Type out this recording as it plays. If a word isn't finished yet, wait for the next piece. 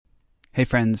Hey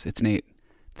friends, it's Nate.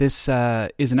 This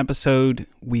is an episode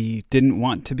we didn't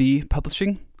want to be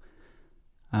publishing.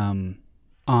 On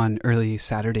early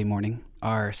Saturday morning,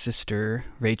 our sister,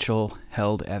 Rachel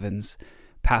Held Evans,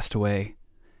 passed away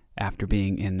after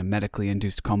being in a medically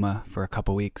induced coma for a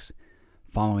couple weeks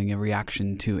following a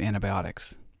reaction to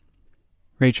antibiotics.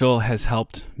 Rachel has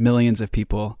helped millions of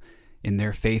people in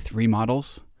their faith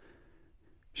remodels.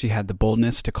 She had the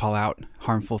boldness to call out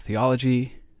harmful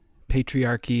theology,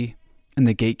 patriarchy, and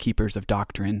the gatekeepers of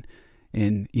doctrine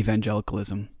in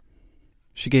evangelicalism.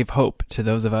 She gave hope to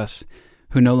those of us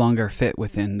who no longer fit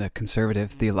within the conservative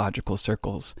theological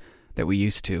circles that we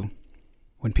used to,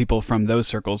 when people from those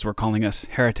circles were calling us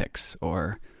heretics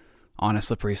or on a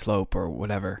slippery slope or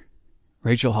whatever.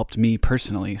 Rachel helped me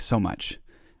personally so much.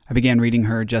 I began reading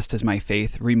her just as my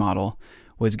faith remodel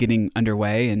was getting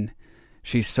underway, and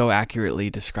she so accurately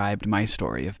described my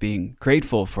story of being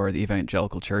grateful for the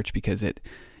evangelical church because it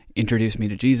introduced me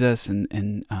to Jesus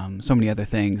and so many other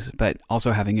things, but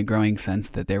also having a growing sense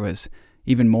that there was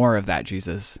even more of that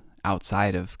Jesus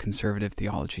outside of conservative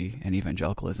theology and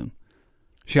evangelicalism.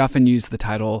 She often used the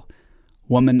title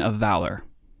Woman of Valor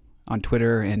on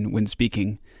Twitter and when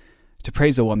speaking to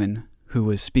praise a woman who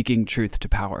was speaking truth to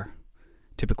power,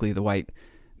 typically the white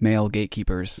male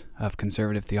gatekeepers of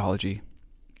conservative theology,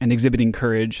 and exhibiting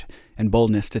courage and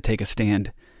boldness to take a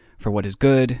stand for what is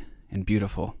good and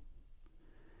beautiful.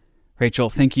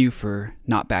 Rachel, thank you for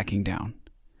not backing down,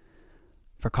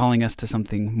 for calling us to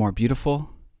something more beautiful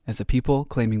as a people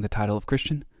claiming the title of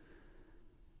Christian,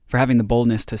 for having the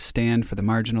boldness to stand for the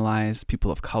marginalized, people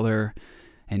of color,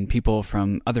 and people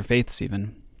from other faiths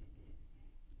even,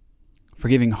 for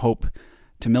giving hope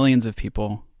to millions of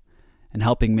people and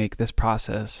helping make this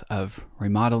process of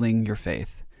remodeling your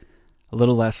faith a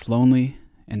little less lonely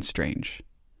and strange.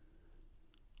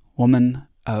 Woman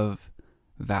of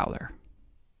valor.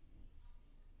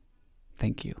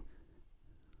 Thank you.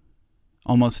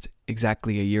 Almost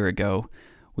exactly a year ago,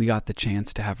 we got the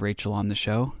chance to have Rachel on the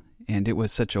show, and it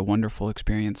was such a wonderful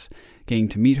experience getting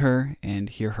to meet her and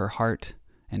hear her heart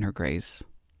and her grace.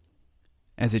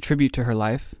 As a tribute to her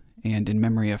life and in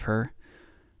memory of her,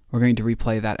 we're going to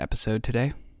replay that episode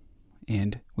today,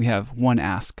 and we have one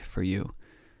ask for you.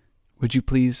 Would you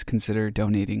please consider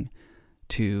donating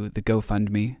to the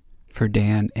GoFundMe for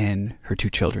Dan and her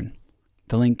 2 children?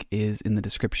 The link is in the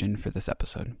description for this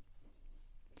episode.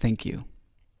 Thank you.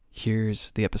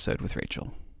 Here's the episode with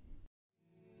Rachel.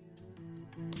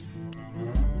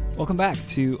 Welcome back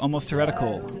to Almost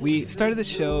Heretical. We started this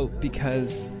show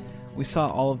because we saw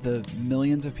all of the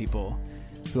millions of people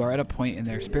who are at a point in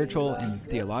their spiritual and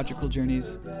theological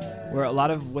journeys where a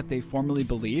lot of what they formerly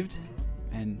believed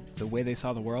and the way they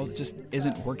saw the world just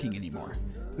isn't working anymore.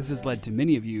 This has led to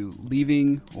many of you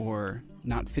leaving or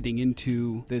not fitting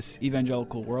into this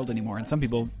evangelical world anymore, and some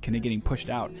people kind of getting pushed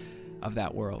out of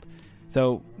that world.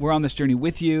 So we're on this journey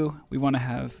with you. We want to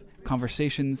have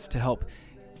conversations to help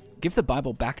give the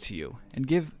Bible back to you and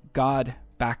give God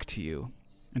back to you.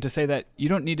 And to say that you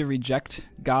don't need to reject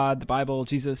God, the Bible,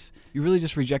 Jesus. You're really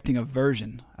just rejecting a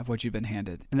version of what you've been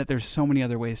handed. And that there's so many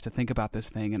other ways to think about this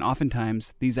thing. And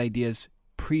oftentimes these ideas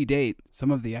predate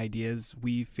some of the ideas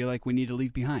we feel like we need to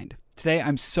leave behind. Today,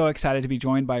 I'm so excited to be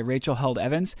joined by Rachel Held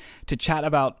Evans to chat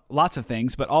about lots of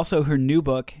things, but also her new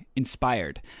book,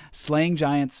 Inspired: Slaying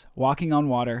Giants, Walking on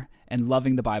Water, and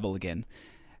Loving the Bible Again.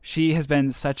 She has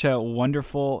been such a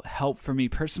wonderful help for me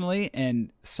personally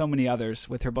and so many others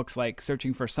with her books like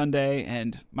Searching for Sunday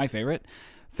and my favorite,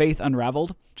 Faith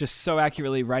Unraveled, just so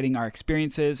accurately writing our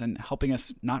experiences and helping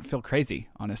us not feel crazy,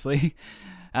 honestly.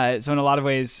 So in a lot of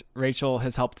ways, Rachel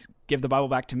has helped give the Bible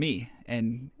back to me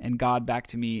and God back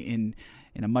to me in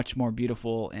a much more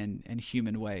beautiful and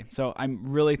human way. So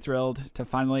I'm really thrilled to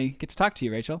finally get to talk to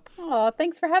you, Rachel. Oh,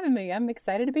 thanks for having me. I'm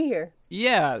excited to be here.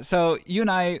 Yeah, so you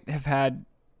and I have had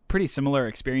pretty similar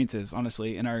experiences,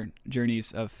 honestly, in our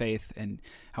journeys of faith and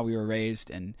how we were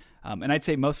raised, and I'd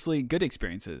say mostly good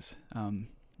experiences,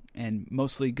 and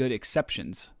mostly good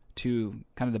exceptions to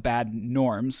kind of the bad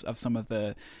norms of some of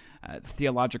the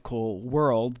theological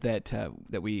world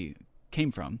that we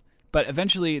came from. But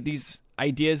eventually these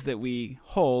ideas that we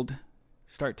hold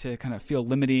start to kind of feel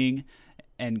limiting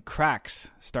and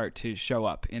cracks start to show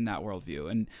up in that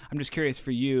worldview. And I'm just curious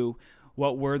for you,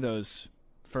 what were those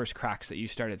first cracks that you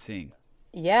started seeing?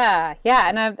 Yeah.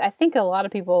 And I think a lot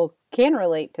of people can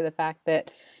relate to the fact that,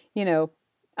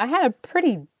 I had a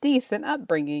pretty decent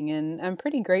upbringing, and I'm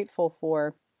pretty grateful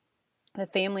for the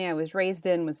family I was raised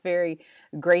in was very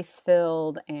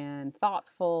grace-filled and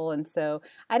thoughtful. And so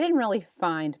I didn't really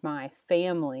find my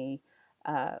family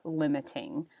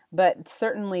limiting. But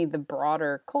certainly the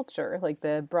broader culture, like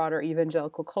the broader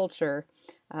evangelical culture,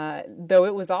 though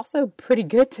it was also pretty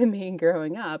good to me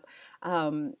growing up,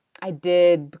 I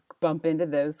did bump into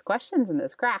those questions and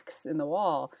those cracks in the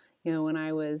wall, when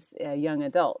I was a young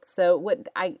adult. So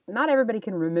not everybody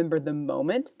can remember the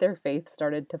moment their faith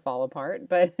started to fall apart,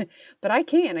 but I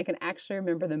can actually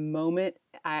remember the moment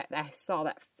I saw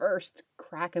that first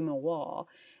crack in the wall.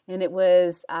 And it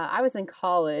was, I was in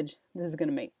college. This is going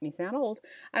to make me sound old.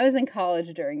 I was in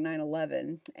college during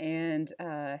 9/11. And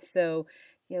so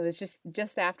it was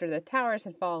just after the towers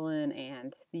had fallen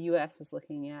and the U.S. was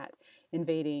looking at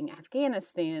invading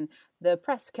Afghanistan. The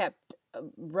press kept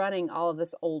running all of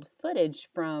this old footage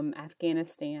from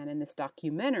Afghanistan in this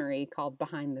documentary called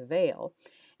Behind the Veil.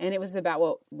 And it was about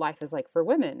what life is like for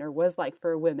women, or was like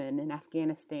for women in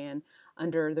Afghanistan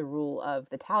under the rule of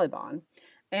the Taliban.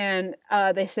 And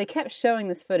they kept showing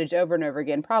this footage over and over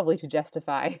again, probably to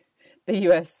justify the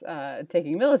U.S.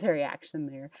 Taking military action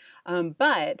there.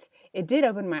 But it did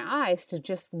open my eyes to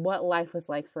just what life was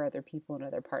like for other people in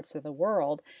other parts of the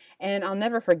world. And I'll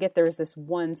never forget, there was this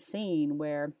one scene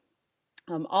where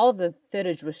all of the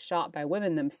footage was shot by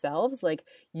women themselves, like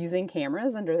using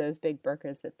cameras under those big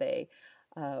burqas that they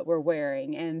were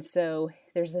wearing. And so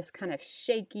there's this kind of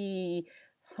shaky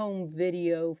home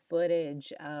video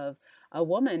footage of a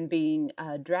woman being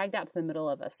dragged out to the middle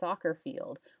of a soccer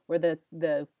field where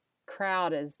the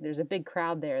crowd there's a big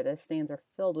crowd there. The stands are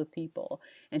filled with people,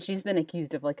 and she's been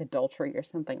accused of like adultery or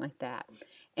something like that.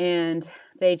 And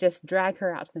they just drag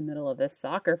her out to the middle of this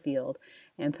soccer field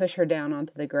and push her down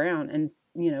onto the ground and,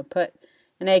 put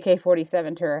an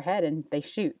AK-47 to her head, and they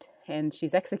shoot, and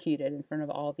she's executed in front of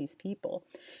all these people.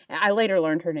 And I later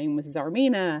learned her name was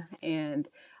Zarmina, and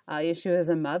she was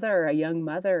a young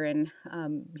mother, and,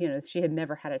 she had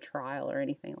never had a trial or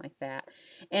anything like that.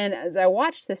 And as I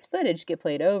watched this footage get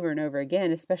played over and over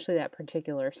again, especially that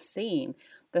particular scene,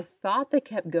 the thought that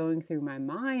kept going through my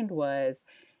mind was,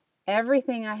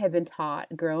 everything I had been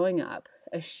taught growing up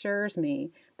assures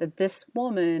me that this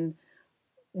woman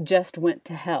just went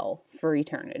to hell for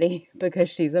eternity because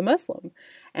she's a Muslim,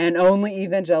 and only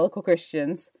evangelical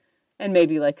Christians, and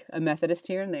maybe like a Methodist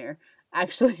here and there,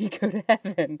 actually go to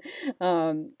heaven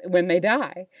when they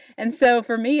die. And so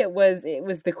for me, it was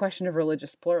the question of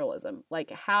religious pluralism.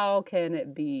 Like, how can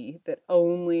it be that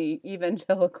only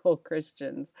evangelical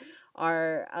Christians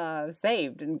are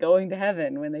saved and going to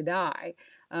heaven when they die?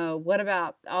 What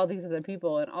about all these other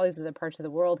people in all these other parts of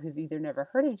the world who've either never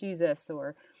heard of Jesus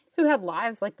or who had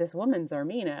lives like this woman,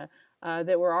 Zarmina,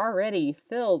 that were already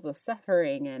filled with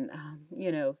suffering and,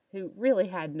 who really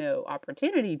had no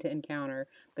opportunity to encounter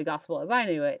the gospel as I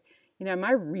knew it? Am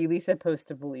I really supposed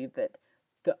to believe that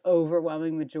the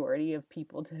overwhelming majority of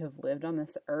people to have lived on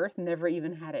this earth never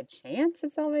even had a chance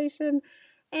at salvation?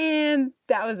 And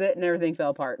that was it, and everything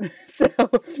fell apart. So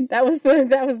that was,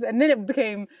 and then it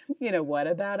became, what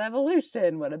about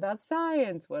evolution? What about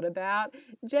science? What about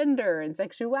gender and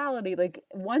sexuality? Like,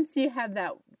 once you have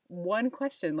that one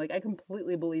question, like, I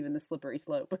completely believe in the slippery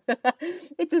slope.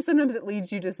 Sometimes it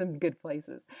leads you to some good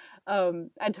places.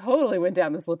 I totally went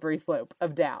down the slippery slope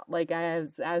of doubt. Like, I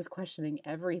was questioning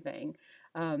everything.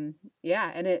 And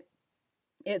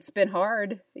it's been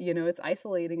hard, it's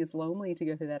isolating, it's lonely to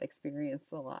go through that experience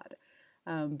a lot.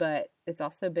 But it's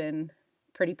also been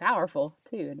pretty powerful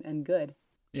too, and good.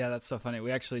 Yeah, that's so funny.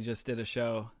 We actually just did a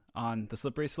show on the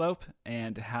slippery slope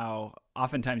and how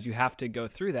oftentimes you have to go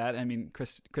through that. I mean,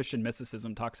 Christian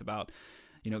mysticism talks about,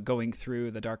 going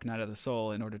through the dark night of the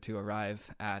soul in order to arrive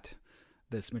at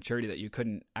this maturity that you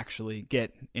couldn't actually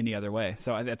get any other way.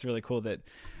 So that's really cool that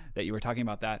you were talking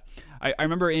about that. I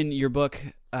remember in your book,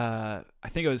 I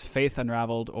think it was Faith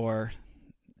Unraveled, or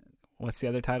what's the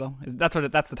other title? That's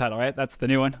the title, right? That's the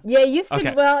new one? Yeah, it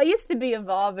used to be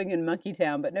Evolving in Monkey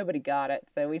Town, but nobody got it,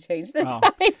 so we changed the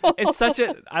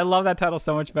title. I love that title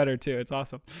so much better too. It's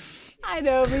awesome. I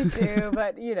know, me too,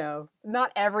 but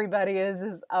not everybody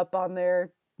is up on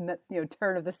their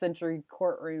turn of the century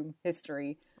courtroom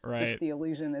history. Right. Which the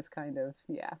illusion is kind of,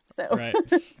 so right.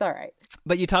 It's all right.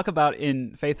 But you talk about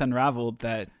in Faith Unraveled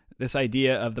that this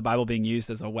idea of the Bible being used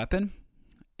as a weapon.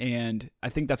 And I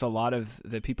think that's a lot of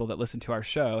the people that listen to our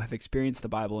show have experienced the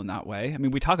Bible in that way. I mean,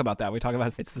 we talk about that. We talk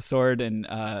about it's the sword, and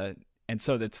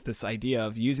so it's this idea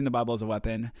of using the Bible as a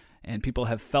weapon, and people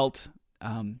have felt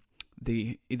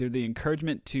either the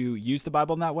encouragement to use the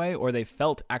Bible in that way, or they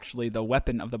felt actually the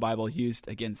weapon of the Bible used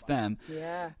against them.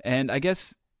 Yeah. And I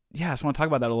guess, I just want to talk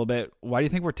about that a little bit. Why do you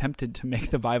think we're tempted to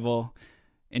make the Bible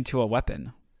into a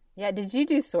weapon? Yeah, did you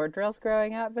do sword drills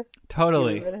growing up? Do you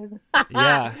Totally. remember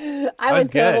Yeah. those? I That was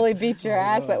would good. totally beat your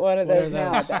ass at one of What are those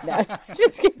now. I those? bet. No,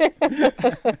 just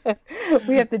kidding.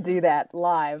 We have to do that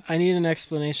live. I need an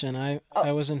explanation. Oh,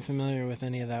 I wasn't familiar with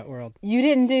any of that world. you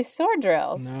didn't do sword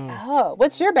drills? No. Oh,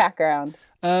 what's your background?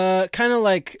 Kind of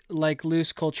like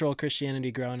loose cultural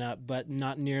Christianity growing up, but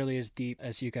not nearly as deep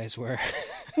as you guys were.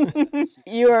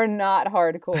 You are not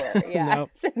hardcore. Yeah. Nope.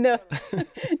 So no.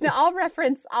 No, I'll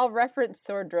reference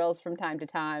sword drills from time to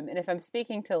time. And if I'm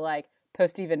speaking to like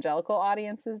post-evangelical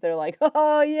audiences, they're like,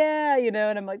 "Oh yeah,"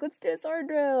 and I'm like, "Let's do a sword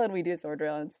drill." And we do a sword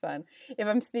drill and it's fun. If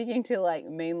I'm speaking to like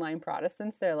mainline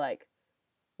Protestants, they're like,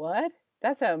 "What?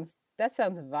 That sounds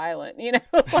violent,"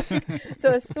 Like,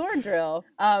 so a sword drill,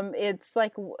 it's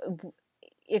like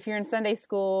if you're in Sunday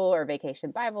school or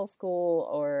vacation Bible school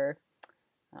or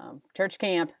church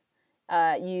camp,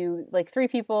 you like three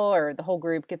people or the whole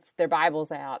group gets their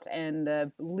Bibles out and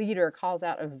the leader calls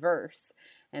out a verse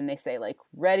and they say like,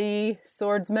 "Ready,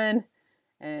 swordsman,"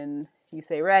 and you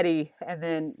say ready, and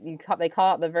then they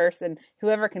call out the verse, and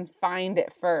whoever can find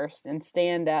it first and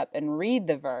stand up and read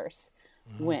the verse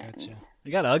wins. Gotcha.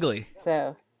 It got ugly.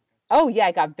 So, oh yeah,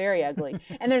 it got very ugly.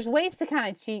 And there's ways to kind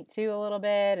of cheat too a little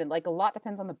bit, and like a lot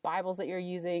depends on the Bibles that you're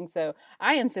using. So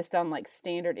I insist on like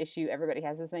standard issue. Everybody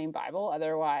has the same Bible.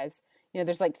 Otherwise,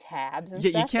 there's like tabs and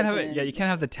Yeah, stuff. you can't have it. Yeah, you can't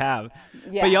have the tab.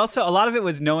 Yeah. But you also, a lot of it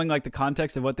was knowing like the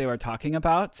context of what they were talking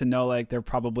about, to know like they're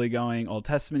probably going Old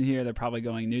Testament here, they're probably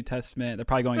going New Testament, they're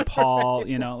probably going Paul.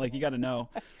 Right. Like you got to know.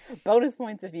 Bonus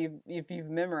points if you've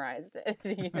memorized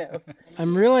it.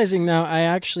 I'm realizing now I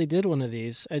actually did one of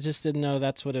these. I just didn't know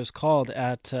that's what it was called.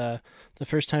 At the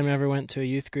first time I ever went to a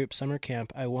youth group summer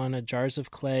camp, I won a Jars of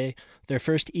Clay, their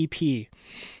first EP.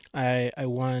 I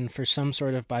won for some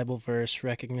sort of Bible verse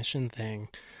recognition thing.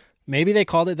 Maybe they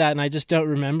called it that and I just don't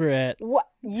remember it. What,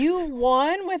 you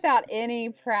won without any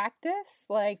practice?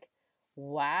 Like,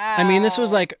 wow. I mean, this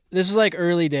was like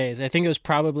early days. I think it was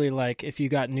probably like if you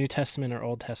got New Testament or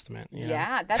Old Testament.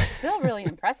 Yeah, that's still really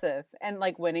impressive. And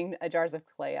like winning a Jars of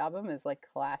Clay album is like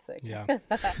classic. Yeah.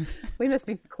 We must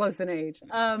be close in age.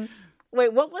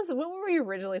 Wait, what were we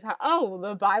originally talking? Oh,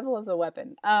 the Bible as a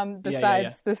weapon.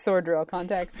 Besides the sword drill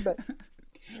context, but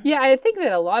yeah, I think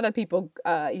that a lot of people,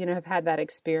 have had that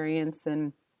experience,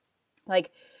 and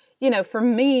like, for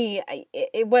me,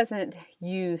 it wasn't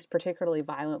used particularly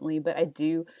violently, but I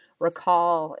do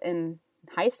recall in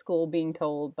high school being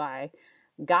told by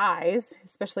guys,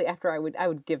 especially after I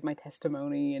would give my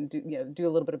testimony and do a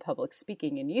little bit of public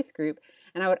speaking in youth group,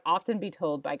 and I would often be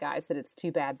told by guys that it's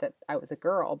too bad that I was a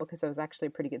girl because I was actually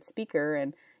a pretty good speaker,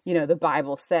 and the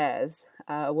Bible says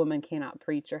a woman cannot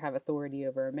preach or have authority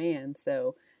over a man,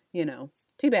 so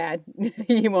too bad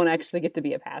you won't actually get to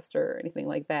be a pastor or anything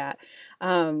like that.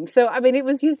 So I mean, it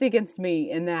was used against me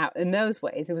in those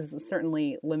ways. It was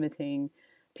certainly limiting.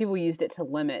 People used it to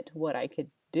limit what I could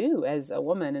do as a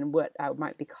woman and what I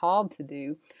might be called to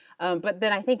do. But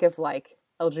then I think of like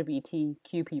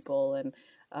LGBTQ people and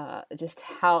just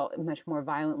how much more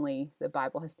violently the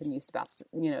Bible has been used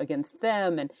against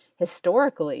them, and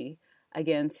historically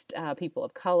against people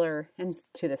of color, and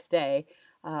to this day,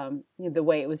 the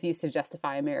way it was used to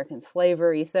justify American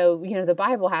slavery. So, the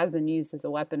Bible has been used as a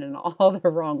weapon in all the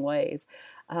wrong ways.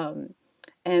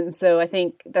 And so I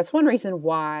think that's one reason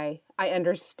why I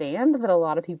understand that a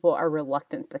lot of people are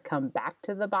reluctant to come back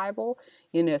to the Bible.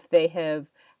 If they have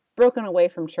broken away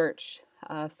from church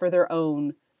for their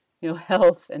own,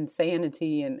 health and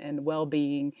sanity and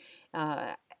well-being,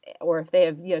 or if they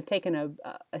have, taken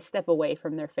a step away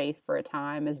from their faith for a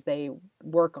time as they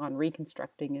work on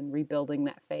reconstructing and rebuilding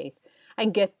that faith. I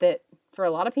get that for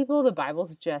a lot of people, the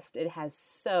Bible's it has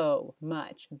so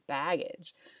much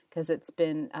baggage because it's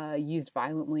been used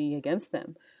violently against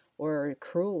them or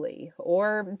cruelly,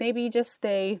 or maybe just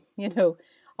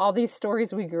all these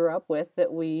stories we grew up with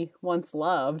that we once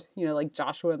loved, like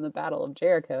Joshua and the Battle of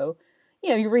Jericho.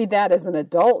 You read that as an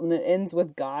adult and it ends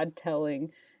with God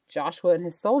telling Joshua and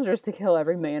his soldiers to kill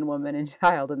every man, woman, and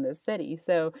child in this city.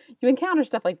 So you encounter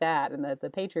stuff like that and the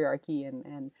patriarchy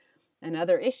and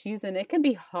other issues, and it can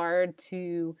be hard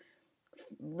to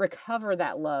recover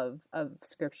that love of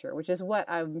Scripture, which is what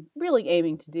I'm really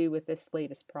aiming to do with this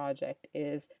latest project,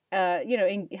 is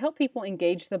help people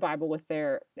engage the Bible with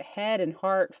their head and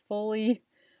heart fully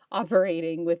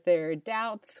operating, with their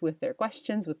doubts, with their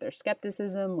questions, with their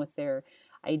skepticism, with their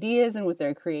ideas, and with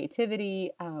their creativity,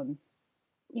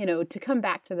 to come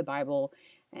back to the Bible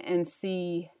and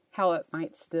see how it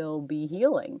might still be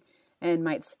healing and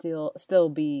might still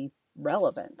be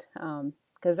relevant.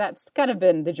 Because that's kind of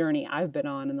been the journey I've been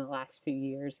on in the last few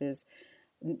years, is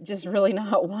just really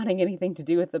not wanting anything to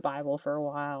do with the Bible for a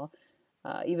while.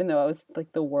 even though I was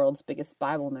like the world's biggest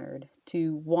Bible nerd,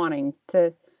 to wanting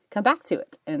to come back to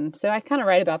it. And so I kind of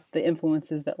write about the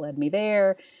influences that led me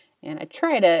there. And I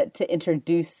try to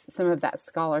introduce some of that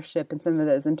scholarship and some of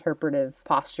those interpretive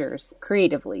postures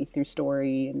creatively through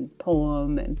story and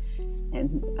poem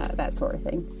and that sort of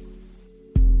thing.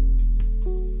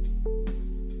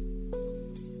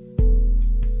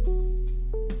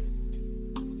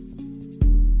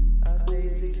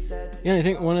 Yeah, I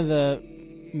think one of the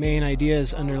main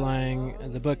ideas underlying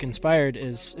the book Inspired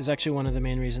is actually one of the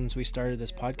main reasons we started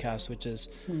this podcast, which is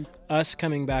us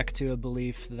coming back to a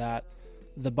belief that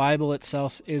the Bible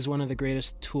itself is one of the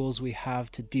greatest tools we have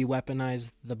to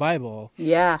de-weaponize the Bible.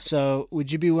 Yeah. So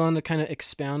would you be willing to kind of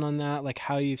expound on that, like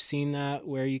how you've seen that,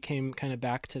 where you came kind of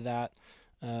back to that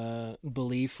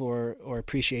belief or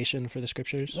appreciation for the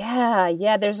scriptures?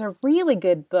 Yeah. There's a really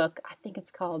good book. I think it's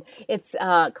called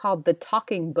The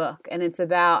Talking Book, and it's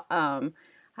about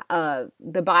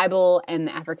the Bible and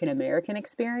the African American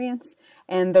experience.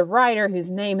 And the writer,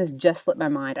 whose name has just slipped my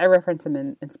mind, I reference him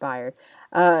in Inspired,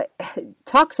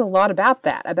 talks a lot about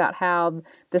that, about how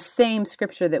the same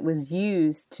scripture that was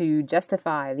used to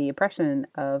justify the oppression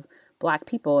of Black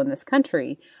people in this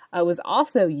country was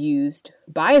also used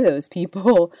by those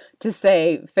people to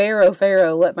say, Pharaoh,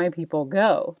 Pharaoh, let my people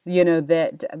go. You know,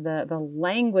 that the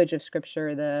language of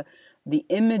scripture, the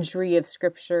imagery of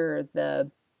scripture,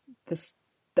 the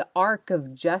arc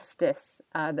of justice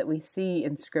that we see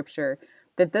in scripture,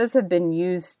 that those have been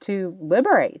used to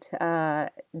liberate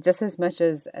just as much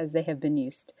as they have been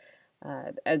used,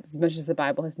 as much as the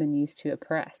Bible has been used to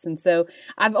oppress. And so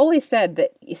I've always said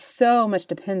that so much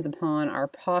depends upon our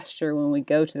posture when we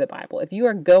go to the Bible. If you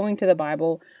are going to the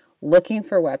Bible looking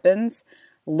for weapons,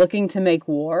 looking to make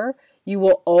war, you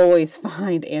will always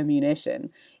find ammunition.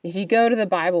 If you go to the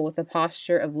Bible with the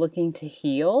posture of looking to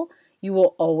heal, you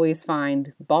will always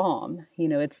find balm. You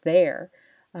know, it's there.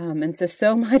 And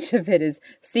so much of it is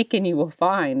seek and you will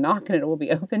find, knock and it will be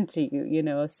open to you. You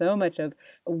know, so much of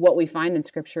what we find in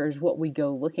scripture is what we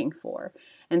go looking for.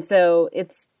 And so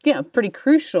it's, you know, pretty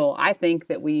crucial, I think,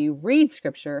 that we read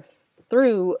scripture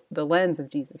through the lens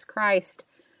of Jesus Christ.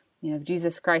 You know,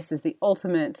 Jesus Christ is the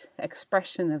ultimate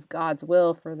expression of God's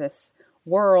will for this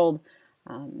world.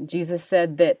 Jesus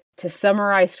said that to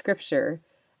summarize scripture,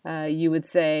 you would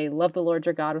say, love the Lord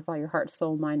your God with all your heart,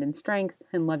 soul, mind, and strength,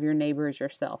 and love your neighbor as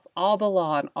yourself. All the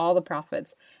law and all the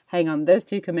prophets hang on those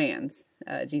two commands,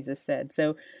 Jesus said.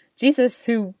 So Jesus,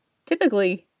 who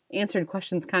typically answered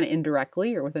questions kind of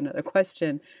indirectly or with another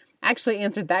question, actually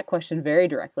answered that question very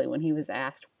directly when he was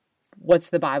asked,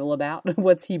 what's the Bible about?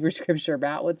 What's Hebrew scripture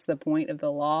about? What's the point of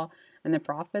the law and the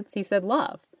prophets? He said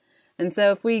love. And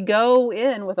so if we go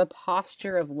in with a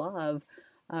posture of love,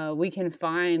 we can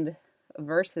find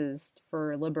verses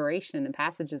for liberation and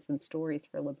passages and stories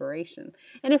for liberation.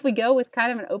 And if we go with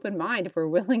kind of an open mind, if we're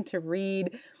willing to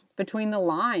read between the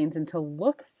lines and to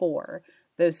look for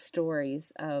those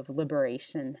stories of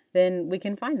liberation, then we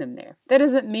can find them there. That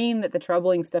doesn't mean that the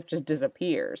troubling stuff just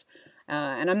disappears.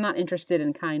 And I'm not interested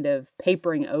in kind of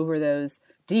papering over those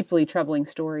deeply troubling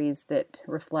stories that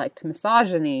reflect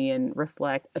misogyny and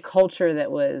reflect a culture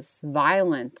that was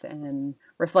violent and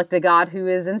reflect a God who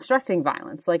is instructing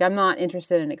violence. Like, I'm not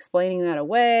interested in explaining that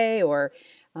away or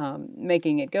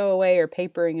making it go away or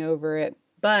papering over it.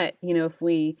 But, you know, if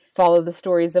we follow the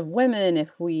stories of women,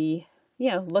 if we,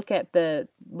 you know, look at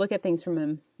things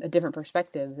from a different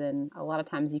perspective, then a lot of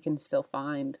times you can still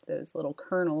find those little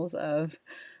kernels of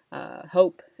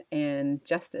hope and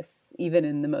justice, even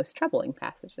in the most troubling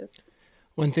passages.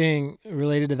 One thing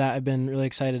related to that I've been really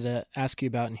excited to ask you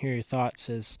about and hear your thoughts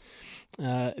is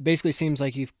it basically seems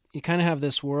like you kind of have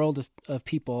this world of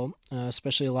people,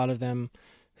 especially a lot of them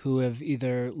who have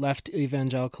either left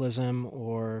evangelicalism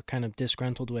or kind of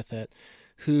disgruntled with it,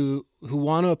 who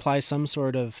want to apply some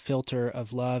sort of filter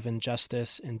of love and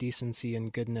justice and decency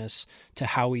and goodness to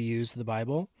how we use the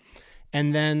Bible.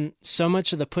 And then so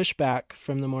much of the pushback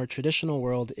from the more traditional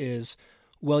world is,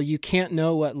 well, you can't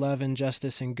know what love and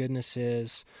justice and goodness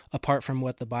is apart from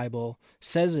what the Bible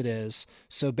says it is.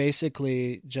 So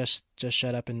basically, just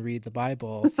shut up and read the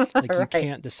Bible. Like, you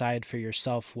can't decide for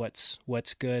yourself what's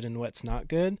good and what's not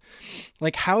good.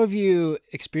 Like, how have you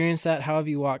experienced that? How have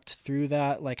you walked through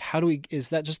that? Like, is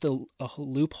that just a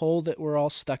loophole that we're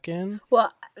all stuck in?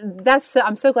 Well,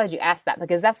 I'm so glad you asked that,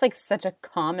 because that's like such a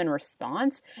common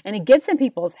response, and it gets in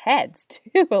people's heads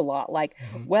too a lot. Like,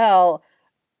 well,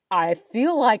 I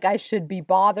feel like I should be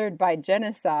bothered by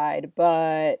genocide,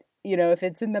 but if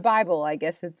it's in the Bible, I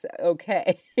guess it's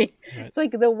okay. Right. It's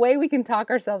like the way we can talk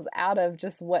ourselves out of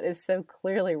just what is so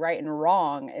clearly right and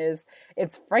wrong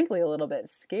it's frankly a little bit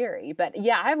scary. But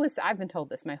yeah, I've been told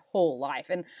this my whole life.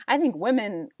 And I think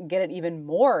women get it even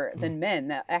more than men,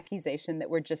 that accusation that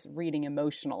we're just reading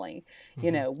emotionally.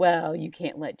 Well, you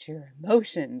can't let your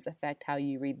emotions affect how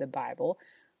you read the Bible.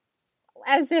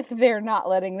 As if they're not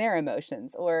letting their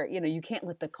emotions, or, you can't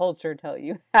let the culture tell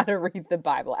you how to read the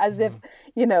Bible, as if,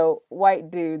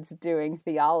 white dudes doing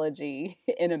theology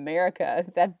in America,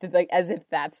 that like, as if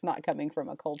that's not coming from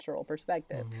a cultural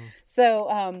perspective.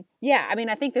 So, yeah, I mean,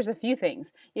 I think there's a few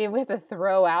things. We have to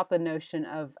throw out the notion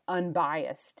of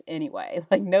unbiased anyway.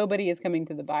 Like, nobody is coming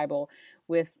to the Bible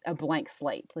with a blank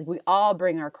slate. Like, we all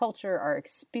bring our culture, our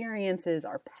experiences,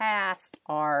 our past,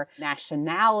 our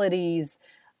nationalities,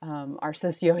 our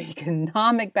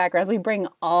socioeconomic backgrounds. We bring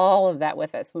all of that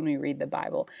with us when we read the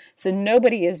Bible. So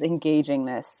nobody is engaging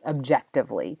this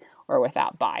objectively or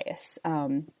without bias.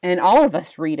 And all of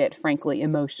us read it, frankly,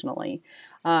 emotionally.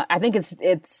 I think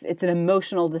it's an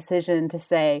emotional decision to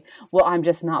say, well, I'm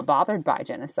just not bothered by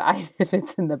genocide if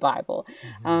it's in the Bible.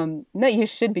 No, you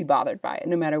should be bothered by it,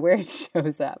 no matter where it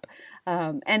shows up.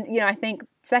 And, I think,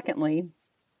 secondly,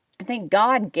 I think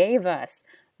God gave us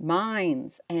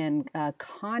minds and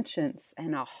conscience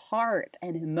and a heart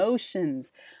and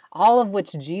emotions, all of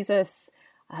which Jesus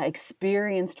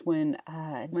experienced when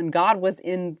God was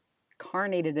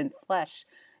incarnated in flesh.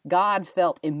 God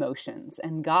felt emotions,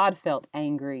 and God felt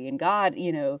angry, and God,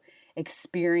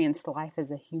 experienced life as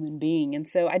a human being. And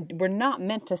so we're not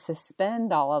meant to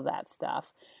suspend all of that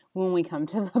stuff when we come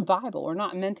to the Bible. We're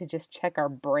not meant to just check our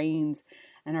brains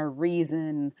and our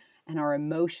reason and our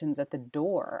emotions at the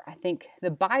door. I think the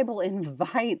Bible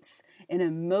invites an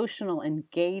emotional,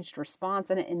 engaged response,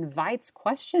 and it invites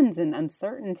questions and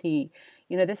uncertainty.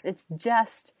 It's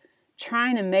just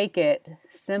trying to make it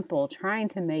simple, trying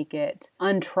to make it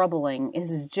untroubling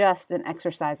is just an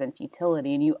exercise in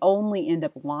futility, and you only end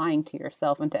up lying to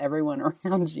yourself and to everyone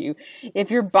around you.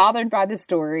 If you're bothered by the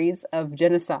stories of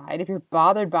genocide, if you're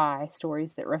bothered by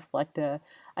stories that reflect a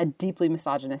deeply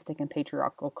misogynistic and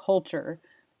patriarchal culture,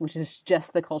 which is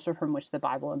just the culture from which the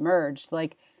Bible emerged,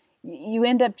 like, you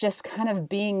end up just kind of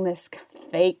being this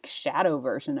fake shadow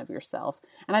version of yourself.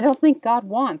 And I don't think God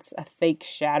wants a fake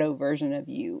shadow version of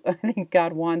you. I think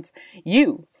God wants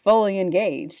you fully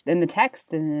engaged in the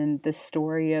text and in the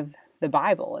story of the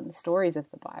Bible and the stories of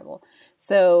the Bible.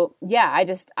 So yeah,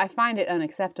 I find it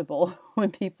unacceptable when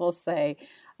people say,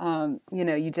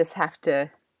 you just have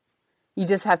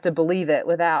to believe it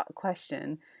without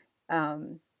question.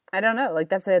 I don't know,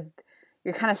 like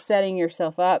you're kind of setting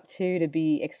yourself up to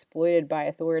be exploited by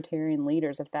authoritarian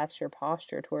leaders if that's your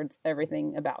posture towards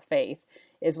everything about faith,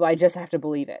 is, well, I just have to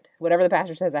believe it. Whatever the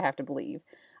pastor says, I have to believe.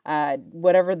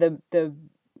 Whatever the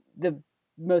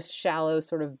most shallow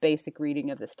sort of basic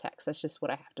reading of this text, that's just what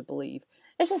I have to believe.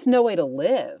 It's just no way to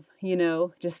live,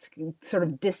 just sort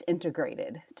of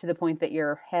disintegrated to the point that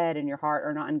your head and your heart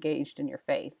are not engaged in your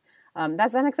faith.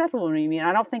 That's unacceptable to me.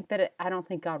 I don't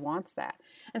think God wants that.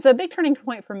 And so a big turning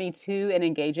point for me too in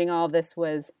engaging all of this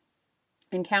was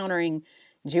encountering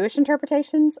Jewish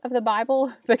interpretations of the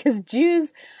Bible, because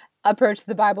Jews approach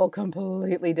the Bible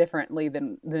completely differently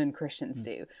than Christians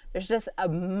do. There's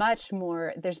much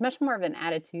more of an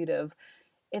attitude of,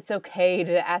 it's okay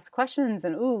to ask questions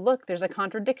and, ooh, look, there's a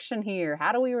contradiction here.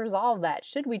 How do we resolve that?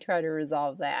 Should we try to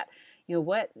resolve that?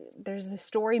 There's a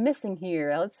story missing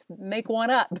here. Let's make one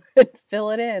up and fill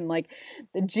it in. Like,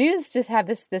 the Jews just have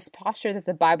this posture that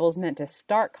the Bible's meant to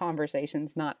start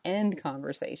conversations, not end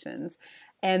conversations.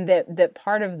 And that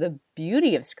part of the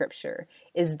beauty of Scripture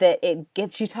is that it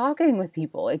gets you talking with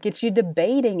people. It gets you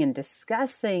debating and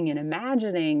discussing and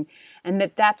imagining. And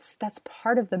that's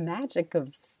part of the magic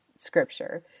of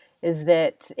Scripture, is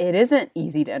that it isn't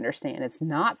easy to understand. It's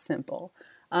not simple.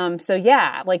 So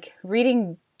yeah, like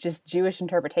reading just Jewish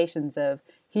interpretations of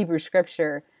Hebrew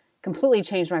Scripture completely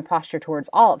changed my posture towards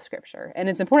all of Scripture. And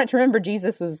it's important to remember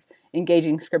Jesus was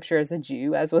engaging Scripture as a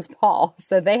Jew, as was Paul.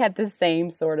 So they had the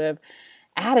same sort of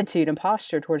attitude and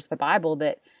posture towards the Bible,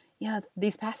 that,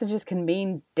 these passages can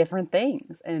mean different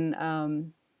things. And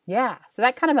so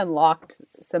that kind of unlocked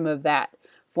some of that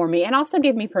for me, and also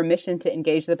gave me permission to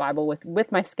engage the Bible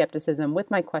with my skepticism,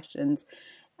 with my questions,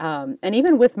 and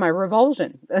even with my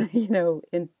revulsion,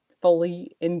 in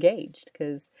fully engaged,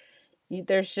 because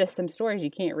there's just some stories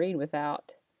you can't read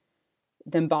without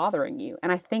them bothering you.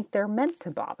 And I think they're meant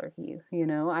to bother you.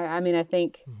 I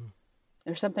think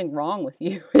there's something wrong with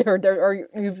you, or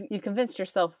you've convinced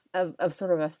yourself of sort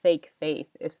of a fake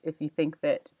faith if you think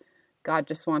that God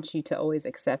just wants you to always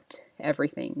accept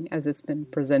everything as it's been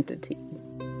presented to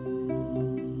you.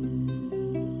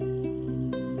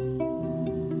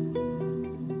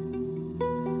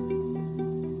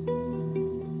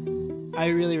 I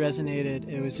really resonated.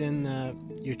 It was in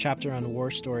your chapter on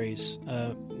war stories,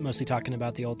 mostly talking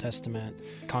about the Old Testament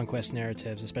conquest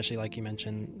narratives, especially like you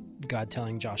mentioned, God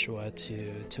telling Joshua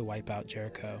to wipe out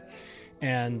Jericho.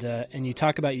 And you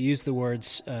talk about, you use the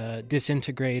words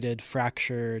disintegrated,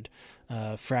 fractured,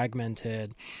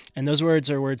 fragmented. And those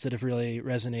words are words that have really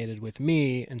resonated with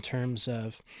me in terms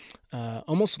of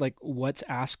almost like what's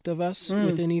asked of us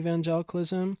within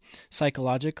evangelicalism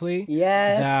psychologically.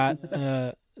 Yes.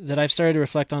 That I've started to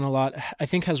reflect on a lot, I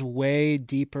think has way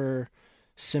deeper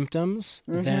symptoms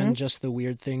than just the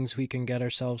weird things we can get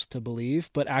ourselves to believe,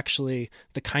 but actually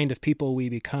the kind of people we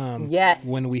become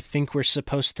when we think we're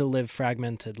supposed to live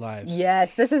fragmented lives.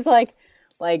 Yes, this is like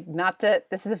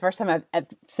this is the first time I've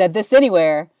said this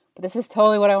anywhere, but this is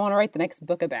totally what I want to write the next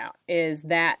book about, is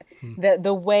that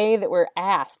the way that we're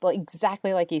asked, like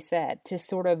exactly like you said, to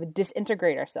sort of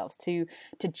disintegrate ourselves, to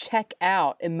check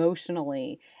out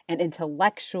emotionally and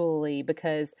intellectually,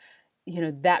 because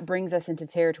that brings us into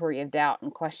territory of doubt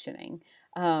and questioning.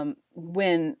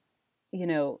 When,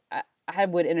 I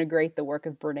would integrate the work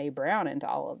of Brene Brown into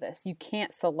all of this. You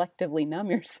can't selectively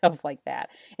numb yourself like that.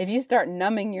 If you start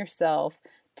numbing yourself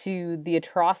to the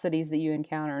atrocities that you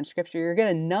encounter in Scripture, you're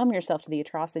going to numb yourself to the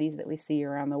atrocities that we see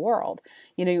around the world.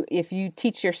 If you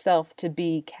teach yourself to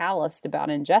be calloused about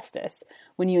injustice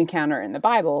when you encounter it in the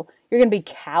Bible, you're going to be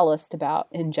calloused about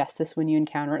injustice when you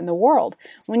encounter it in the world.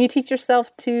 When you teach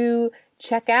yourself to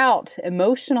check out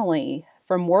emotionally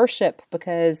from worship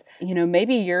because,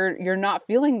 maybe you're not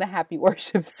feeling the happy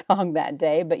worship song that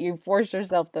day, but you force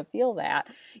yourself to feel that,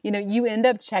 you end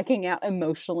up checking out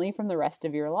emotionally from the rest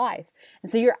of your life. And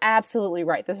so you're absolutely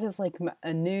right. This is like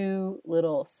a new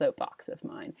little soapbox of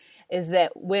mine, is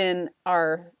that when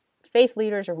our faith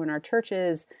leaders or when our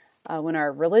churches, when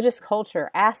our religious culture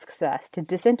asks us to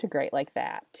disintegrate like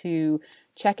that, to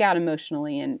check out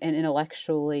emotionally and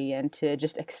intellectually, and to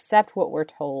just accept what we're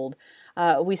told,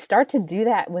 we start to do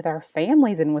that with our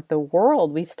families and with the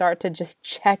world. We start to just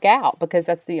check out because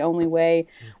that's the only way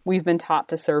we've been taught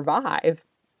to survive,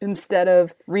 instead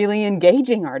of really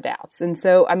engaging our doubts. And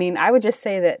so, I would just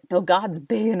say that, God's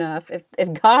big enough.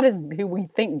 If God is who we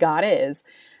think God is,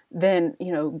 then,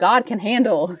 God can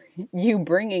handle you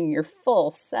bringing your full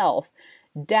self,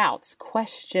 doubts,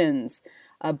 questions,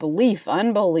 belief,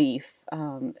 unbelief,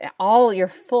 all your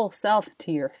full self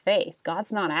to your faith.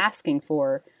 God's not asking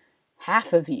for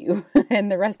half of you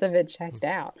and the rest of it checked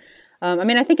out.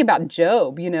 I think about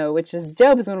Job,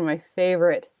 Job is one of my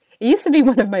favorite. It used to be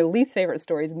one of my least favorite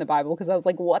stories in the Bible because I was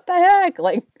like, what the heck?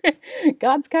 Like,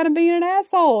 God's kind of being an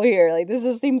asshole here. Like, this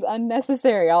just seems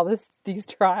unnecessary. All these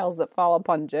trials that fall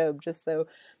upon Job just so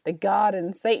that God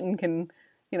and Satan can,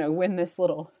 win this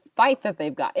little fight that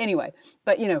they've got. Anyway,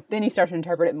 but, then you start to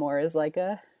interpret it more as like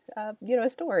a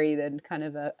story than kind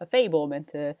of a fable meant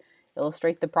to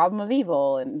illustrate the problem of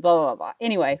evil and blah, blah, blah.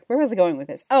 Anyway, where was I going with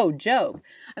this? Oh, Job.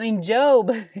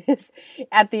 Job is,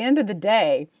 at the end of the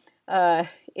day,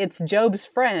 it's Job's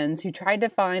friends who tried to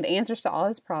find answers to all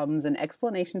his problems and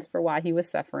explanations for why he was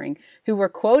suffering, who were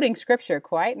quoting Scripture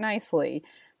quite nicely.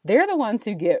 They're the ones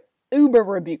who get uber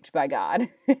rebuked by God.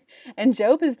 And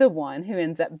Job is the one who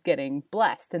ends up getting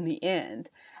blessed in the end.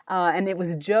 And it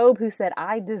was Job who said,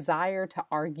 I desire to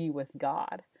argue with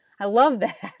God. I love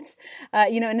that.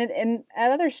 And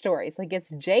other stories, like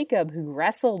it's Jacob who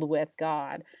wrestled with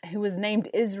God, who was named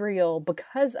Israel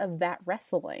because of that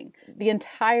wrestling. The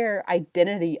entire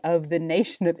identity of the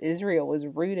nation of Israel was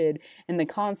rooted in the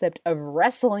concept of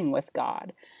wrestling with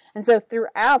God. And so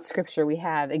throughout Scripture, we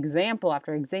have example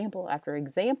after example after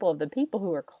example of the people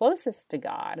who are closest to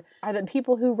God are the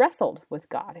people who wrestled with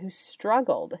God, who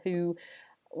struggled, who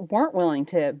weren't willing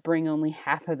to bring only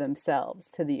half of themselves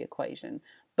to the equation,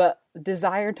 but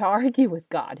desired to argue with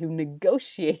God, who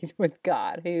negotiate with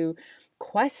God, who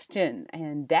question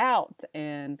and doubt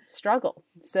and struggle.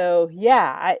 So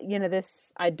yeah,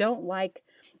 I don't like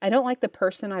the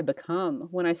person I become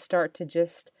when I start to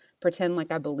just pretend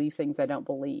like I believe things I don't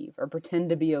believe, or pretend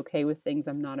to be okay with things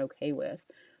I'm not okay with.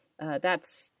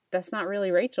 That's not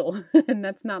really Rachel, and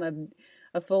that's not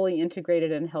a fully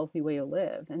integrated and healthy way to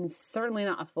live, and it's certainly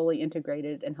not a fully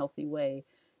integrated and healthy way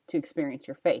to experience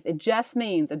your faith. It just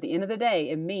means, at the end of the day,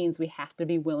 it means we have to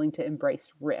be willing to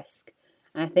embrace risk.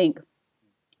 And I think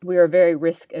we are very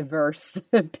risk averse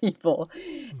people,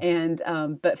 and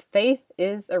but faith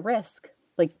is a risk.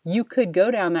 Like, you could go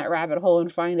down that rabbit hole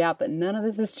and find out that none of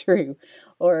this is true,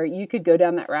 or you could go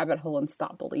down that rabbit hole and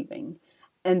stop believing.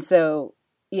 And so,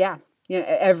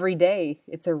 every day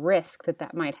it's a risk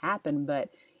that might happen, but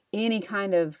any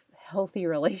kind of healthy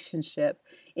relationship,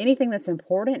 anything that's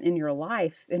important in your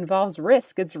life involves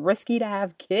risk. It's risky to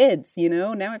have kids,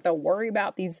 Now I have to worry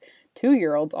about these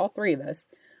 2-year-olds, all three of us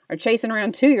are chasing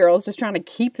around 2-year-olds just trying to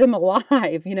keep them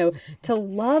alive, to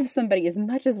love somebody as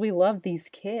much as we love these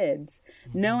kids,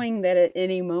 knowing that at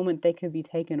any moment they could be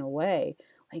taken away.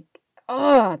 Like,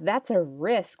 that's a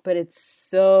risk, but it's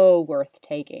so worth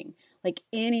taking. Like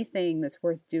anything that's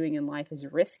worth doing in life is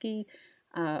risky,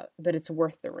 but it's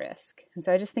worth the risk. And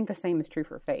so I just think the same is true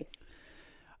for faith.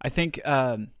 I think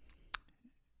I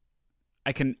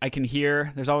can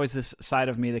hear, there's always this side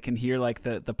of me that can hear like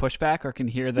the pushback, or can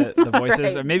hear the voices,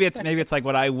 right. Or maybe it's like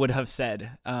what I would have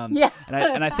said. And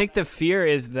I think the fear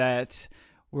is that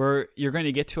you're going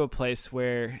to get to a place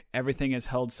where everything is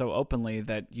held so openly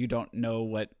that you don't know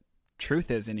what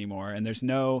truth is anymore. And there's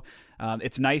no,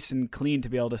 it's nice and clean to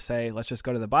be able to say, let's just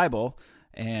go to the Bible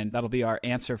and that'll be our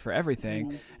answer for everything.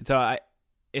 Mm-hmm. And so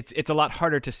it's a lot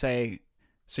harder to say,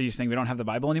 so you're saying we don't have the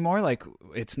Bible anymore? Like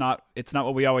it's not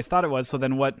what we always thought it was. So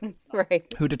then what,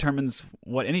 right. Who determines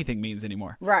what anything means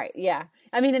anymore? Right. Yeah.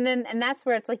 I mean, and that's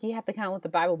where it's like, you have to kind of let the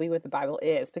Bible be what the Bible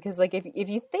is, because like, if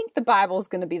you think the Bible is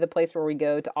going to be the place where we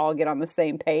go to all get on the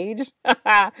same page,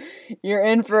 you're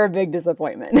in for a big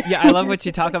disappointment. Yeah. I love what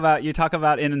you talk about. You talk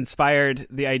about in Inspired,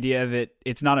 the idea of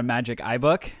it's not a magic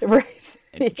iBook. Right.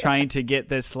 Yeah. Trying to get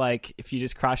this, like, if you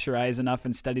just cross your eyes enough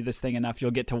and study this thing enough,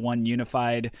 you'll get to one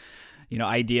unified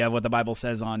idea of what the Bible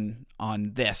says on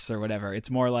this or whatever.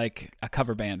 It's more like a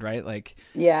cover band, right? Like,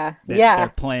 they're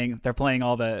playing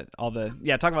all the,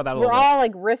 talk about that a little bit. We're all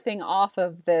like riffing off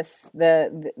of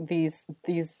these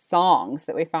songs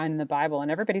that we find in the Bible, and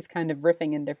everybody's kind of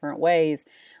riffing in different ways.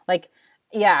 Like,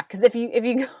 yeah, because if you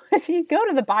go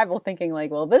to the Bible thinking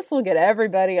like, well, this will get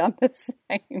everybody on the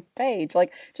same page,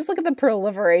 like just look at the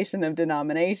proliferation of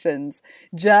denominations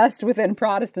just within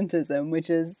Protestantism, which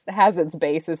has its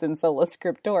basis in sola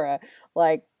scriptura.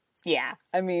 Like, yeah,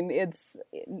 I mean,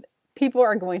 people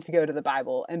are going to go to the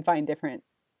Bible and find different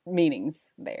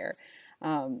meanings there.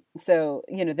 So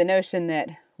the notion that,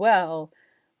 well,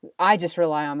 I just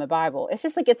rely on the Bible, it's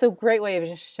just like, it's a great way of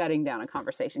just shutting down a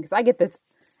conversation. Because I get this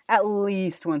at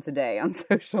least once a day on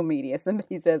social media.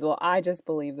 Somebody says, well, I just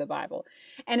believe the Bible.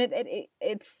 And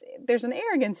it's there's an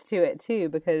arrogance to it too,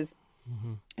 because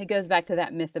it goes back to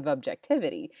that myth of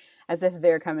objectivity, as if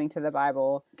they're coming to the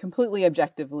Bible completely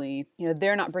objectively.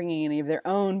 They're not bringing any of their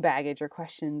own baggage or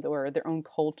questions or their own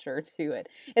culture to it.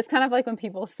 It's kind of like when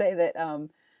people say that,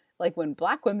 like when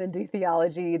Black women do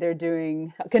theology, they're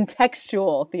doing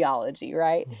contextual theology,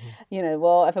 right? Mm-hmm.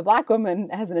 Well, if a Black woman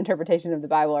has an interpretation of the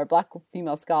Bible, or a Black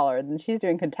female scholar, then she's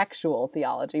doing contextual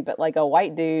theology. But like a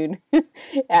white dude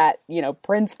at,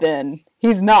 Princeton,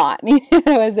 he's not,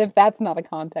 as if that's not a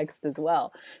context as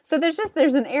well. So there's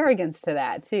an arrogance to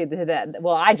that too, that,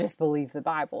 well, I just believe the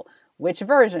Bible. Which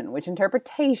version, which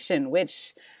interpretation,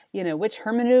 which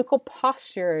hermeneutical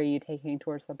posture are you taking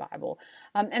towards the Bible?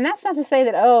 And that's not to say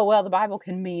that, the Bible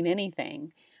can mean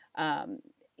anything.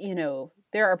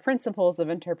 There are principles of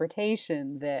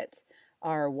interpretation that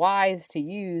are wise to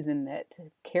use and that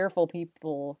careful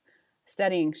people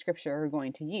studying Scripture are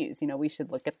going to use. We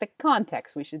should look at the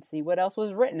context. We should see what else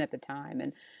was written at the time.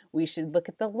 And we should look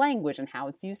at the language and how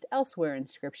it's used elsewhere in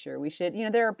Scripture. We should,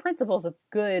 there are principles of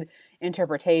good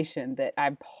interpretation that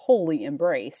I wholly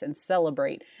embrace and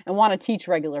celebrate and want to teach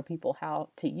regular people how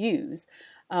to use.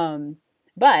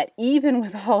 But even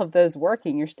with all of those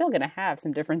working, you're still going to have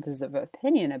some differences of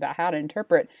opinion about how to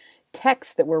interpret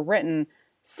texts that were written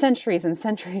centuries and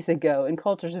centuries ago in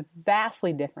cultures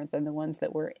vastly different than the ones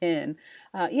that we're in.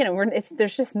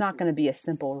 There's just not going to be a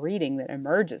simple reading that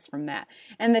emerges from that.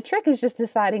 And the trick is just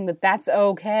deciding that that's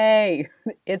okay.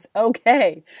 It's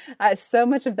okay. So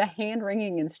much of the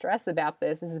hand-wringing and stress about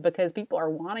this is because people are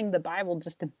wanting the Bible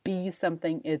just to be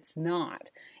something it's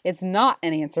not. It's not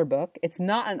an answer book. It's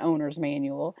not an owner's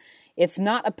manual. It's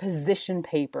not a position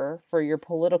paper for your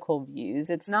political views.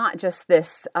 It's not just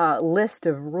this list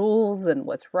of rules and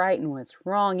what's right and what's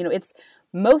wrong.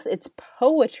 It's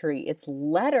poetry, it's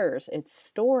letters, it's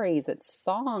stories, it's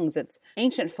songs, it's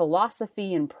ancient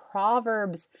philosophy and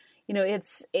proverbs.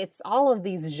 It's all of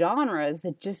these genres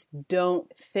that just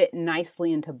don't fit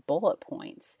nicely into bullet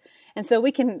points. And so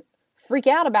we can freak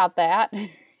out about that and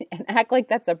act like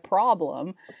that's a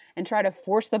problem and try to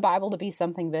force the Bible to be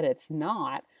something that it's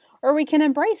not. Or we can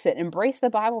embrace the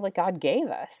Bible that God gave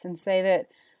us and say that,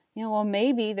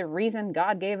 maybe the reason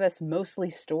God gave us mostly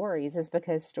stories is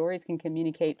because stories can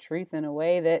communicate truth in a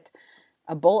way that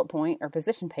a bullet point or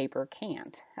position paper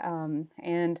can't.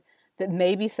 And that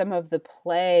maybe some of the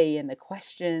play and the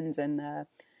questions and the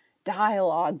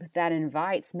dialogue that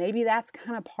invites, maybe that's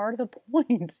kind of part of the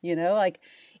point, like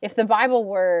if the Bible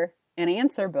were an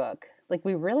answer book, like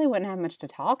we really wouldn't have much to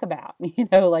talk about,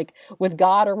 like with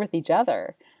God or with each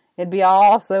other. It'd be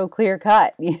all so clear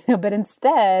cut, but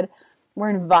instead we're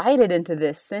invited into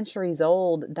this centuries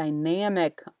old,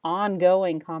 dynamic,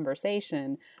 ongoing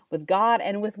conversation with God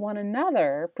and with one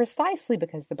another, precisely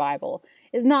because the Bible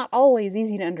is not always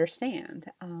easy to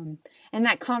understand. And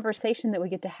that conversation that we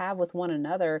get to have with one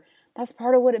another, that's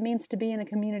part of what it means to be in a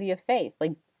community of faith.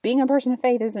 Like being a person of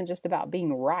faith isn't just about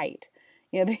being right.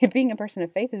 Being a person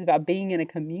of faith is about being in a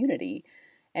community.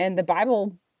 And the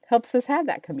Bible helps us have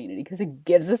that community because it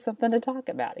gives us something to talk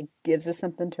about. It gives us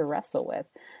something to wrestle with.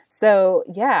 So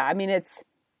yeah, I mean, it's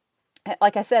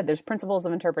like I said, there's principles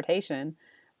of interpretation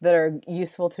that are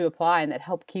useful to apply and that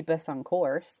help keep us on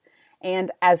course.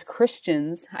 And as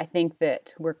Christians, I think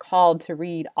that we're called to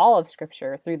read all of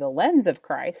Scripture through the lens of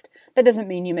Christ. That doesn't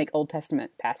mean you make Old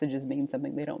Testament passages mean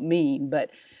something they don't mean, but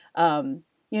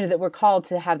that we're called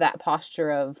to have that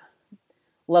posture of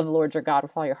love the Lord your God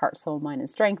with all your heart, soul, mind, and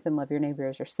strength, and love your neighbor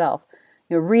as yourself.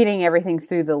 Reading everything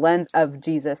through the lens of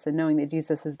Jesus and knowing that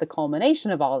Jesus is the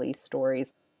culmination of all these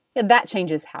stories, that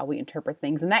changes how we interpret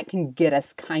things, and that can get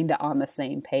us kind of on the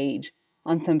same page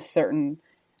on some certain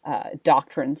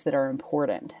doctrines that are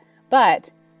important.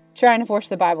 But trying to force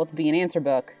the Bible to be an answer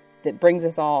book that brings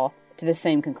us all to the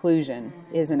same conclusion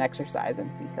is an exercise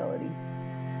in futility.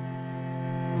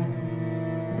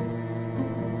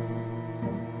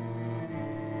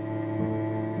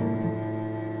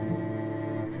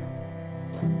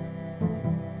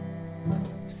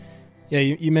 Yeah,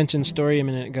 you mentioned story a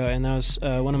minute ago, and that was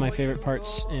one of my favorite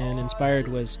parts and Inspired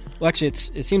was, well, actually,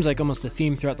 it seems like almost a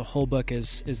theme throughout the whole book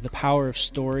is the power of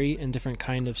story and different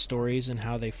kind of stories and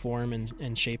how they form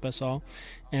and shape us all.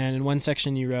 And in one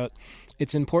section you wrote,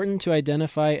 it's important to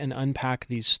identify and unpack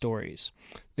these stories,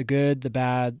 the good, the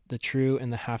bad, the true,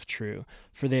 and the half-true,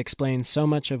 for they explain so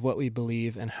much of what we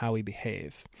believe and how we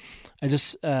behave. I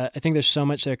think there's so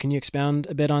much there. Can you expound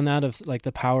a bit on that, of like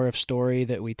the power of story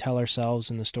that we tell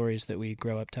ourselves and the stories that we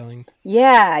grow up telling?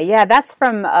 Yeah, that's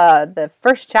from the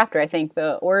first chapter, I think,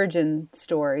 the origin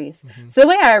stories. Mm-hmm. So the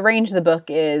way I arrange the book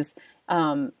is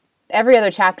every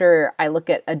other chapter I look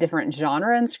at a different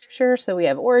genre in Scripture. So we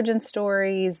have origin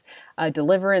stories,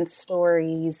 deliverance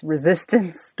stories,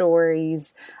 resistance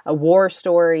stories, war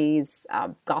stories,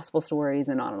 gospel stories,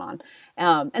 and on and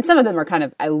on. And some of them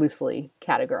are I loosely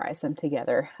categorize them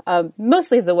together,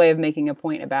 mostly as a way of making a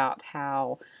point about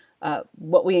how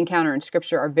what we encounter in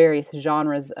Scripture are various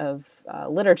genres of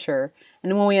literature.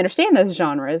 And when we understand those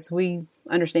genres, we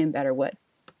understand better what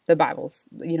the Bible's,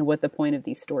 what the point of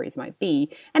these stories might be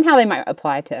and how they might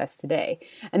apply to us today.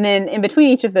 And then in between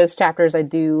each of those chapters, I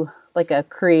do like a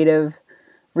creative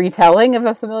retelling of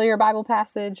a familiar Bible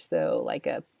passage. So like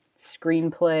a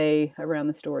screenplay around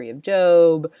the story of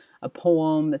Job, a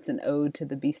poem that's an ode to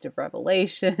the beast of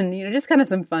Revelation, just kind of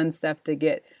some fun stuff to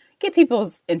get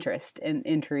people's interest and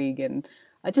intrigue, and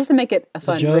just to make it a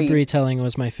fun read. The Job retelling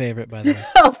was my favorite, by the way.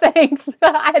 Oh, thanks.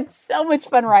 I had so much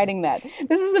fun writing that.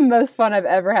 This was the most fun I've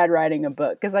ever had writing a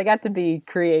book because I got to be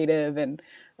creative, and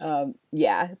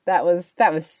that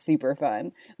was super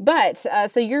fun. But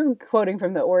so you're quoting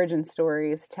from the Origin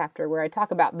Stories chapter where I talk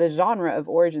about the genre of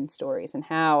origin stories and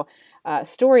how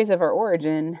stories of our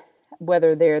origin,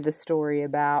 whether they're the story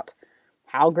about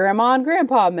how Grandma and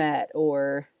Grandpa met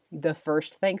or the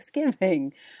first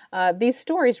Thanksgiving, these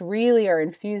stories really are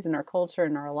infused in our culture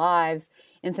and our lives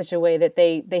in such a way that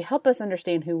they help us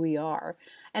understand who we are.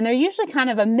 And they're usually kind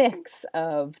of a mix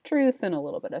of truth and a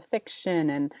little bit of fiction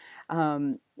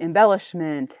and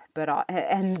embellishment,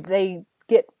 and they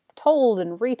get told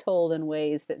and retold in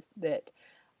ways that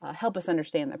help us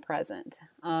understand the present.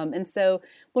 And so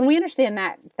when we understand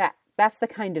that's the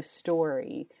kind of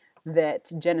story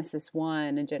that Genesis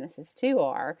 1 and Genesis 2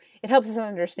 are, it helps us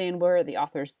understand where the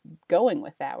author's going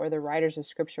with that, where the writers of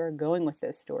Scripture are going with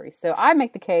those stories. So I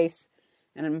make the case,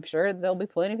 and I'm sure there'll be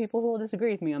plenty of people who will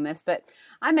disagree with me on this, but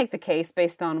I make the case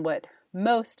based on what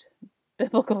most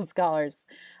biblical scholars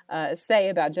say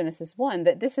about Genesis 1,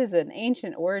 that this is an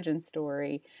ancient origin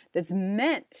story that's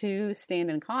meant to stand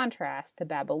in contrast to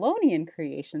Babylonian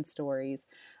creation stories,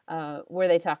 where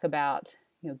they talk about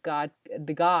God,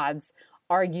 the gods,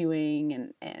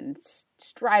 arguing and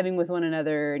striving with one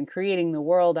another and creating the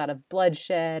world out of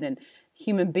bloodshed, and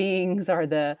human beings are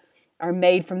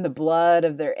made from the blood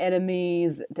of their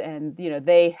enemies, and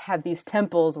they have these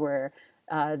temples where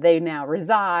they now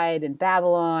reside in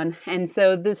Babylon. And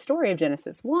so the story of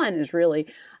Genesis 1 is really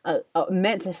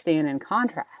meant to stand in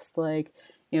contrast. Like,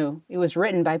 it was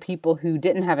written by people who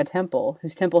didn't have a temple,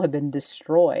 whose temple had been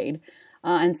destroyed.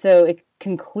 And so it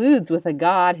concludes with a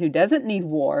God who doesn't need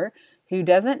war, who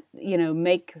doesn't,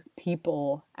 make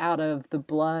people out of the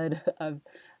blood of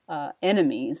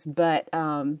enemies, but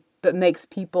makes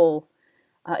people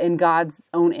in God's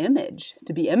own image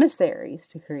to be emissaries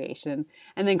to creation,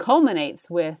 and then culminates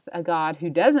with a God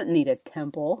who doesn't need a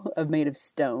temple made of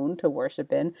stone to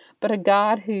worship in, but a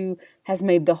God who has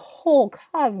made the whole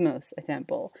cosmos a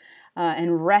temple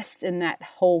and rests in that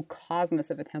whole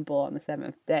cosmos of a temple on the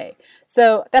seventh day.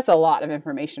 So that's a lot of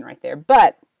information right there.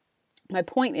 But my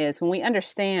point is, when we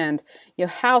understand,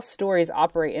 how stories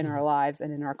operate in our lives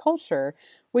and in our culture,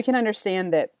 we can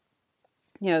understand that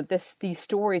these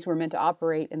stories were meant to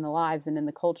operate in the lives and in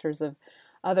the cultures of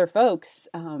other folks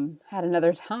at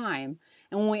another time.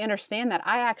 And when we understand that,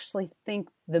 I actually think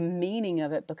the meaning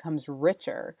of it becomes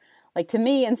richer. Like, to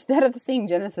me, instead of seeing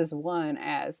Genesis 1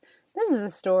 as, this is a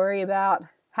story about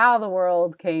how the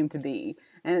world came to be,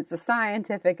 and it's a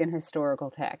scientific and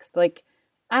historical text, like,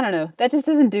 I don't know, that just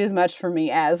doesn't do as much for me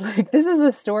as, like, this is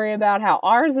a story about how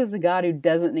ours is a God who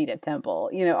doesn't need a temple.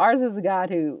 Ours is a God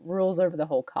who rules over the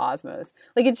whole cosmos.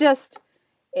 Like,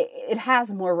 it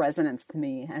has more resonance to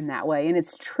me in that way. And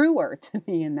it's truer to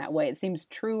me in that way. It seems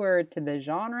truer to the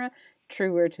genre,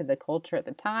 truer to the culture at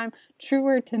the time,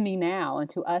 truer to me now and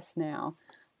to us now.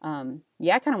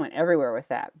 I kind of went everywhere with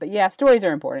that. But yeah, stories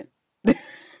are important.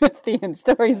 The end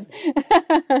stories.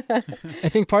 I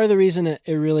think part of the reason it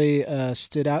really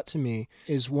stood out to me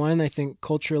is, one, I think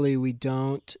culturally we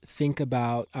don't think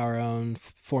about our own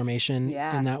formation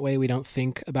in that way. We don't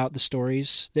think about the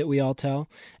stories that we all tell.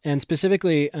 And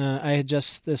specifically, I had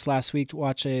just this last week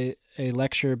watched a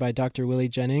lecture by Dr. Willie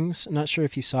Jennings. I'm not sure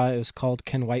if you saw it. It was called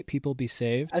 "Can White People Be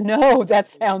Saved?" No, that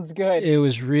sounds good. It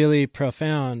was really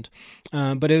profound,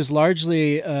 but it was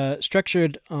largely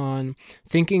structured on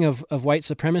thinking of white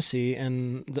supremacy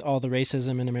and all the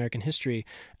racism in American history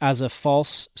as a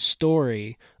false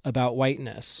story about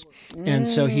whiteness. And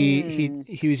so he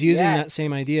was using that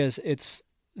same idea as, it's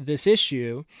this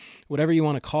issue, whatever you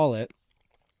want to call it,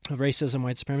 of racism,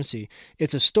 white supremacy.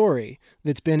 It's a story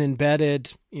that's been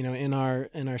embedded, in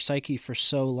our psyche for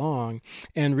so long.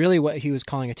 And really what he was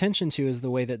calling attention to is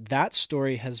the way that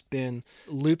story has been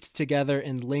looped together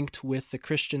and linked with the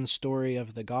Christian story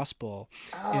of the gospel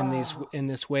in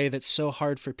this way that's so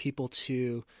hard for people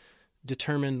to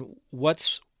determine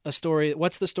what's the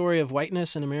story of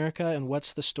whiteness in America and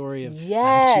what's the story of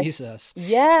Jesus.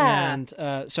 Yeah.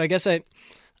 And so I guess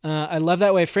I love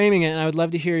that way of framing it, and I would love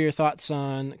to hear your thoughts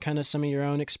on kind of some of your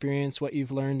own experience, what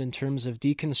you've learned in terms of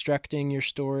deconstructing your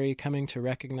story, coming to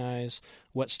recognize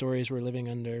what stories we're living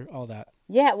under, all that.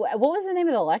 Yeah. What was the name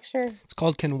of the lecture? It's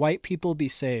called "Can White People Be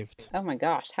Saved?" Oh my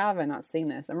gosh, how have I not seen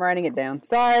this? I'm writing it down.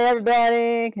 Sorry,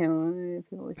 everybody.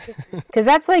 Because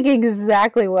that's like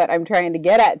exactly what I'm trying to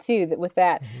get at too. That with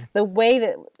that, the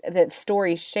way that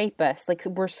stories shape us, like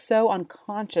we're so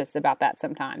unconscious about that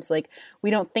sometimes. Like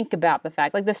we don't think about the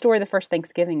fact, like the story of the first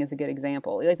Thanksgiving is a good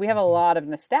example. Like we have a lot of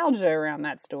nostalgia around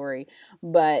that story,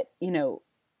 but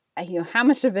how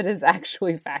much of it is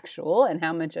actually factual, and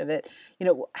how much of it,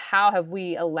 how have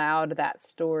we allowed that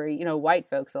story, white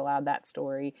folks allowed that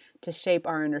story to shape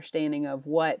our understanding of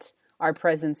what our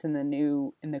presence in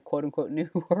the quote unquote new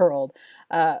world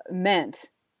meant,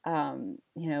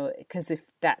 because if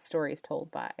that story is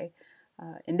told by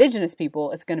indigenous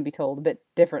people, it's going to be told a bit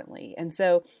differently. And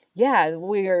so,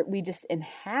 we just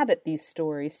inhabit these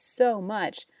stories so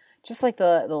much. Just like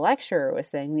the lecturer was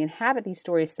saying, we inhabit these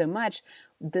stories so much.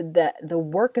 The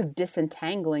work of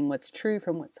disentangling what's true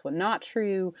from what's not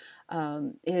true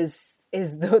is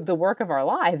the work of our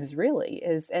lives. Really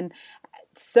is, and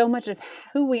so much of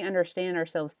who we understand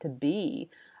ourselves to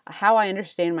be. How I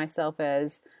understand myself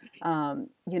as, a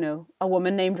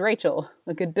woman named Rachel,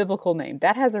 a good biblical name,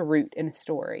 that has a root in a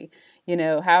story.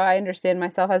 How I understand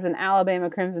myself as an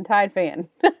Alabama Crimson Tide fan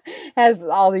has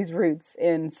all these roots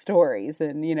in stories,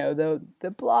 and,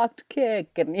 the blocked kick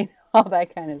and, all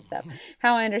that kind of stuff.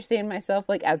 How I understand myself,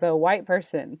 like, as a white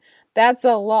person, that's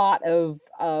a lot of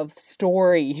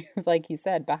story, like you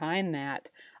said, behind that.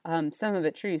 Some of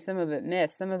it true, some of it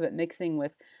myth, some of it mixing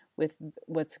with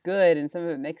what's good, and some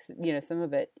of it some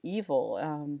of it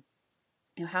evil.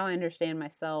 How I understand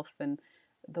myself and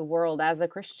the world as a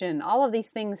Christian, all of these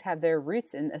things have their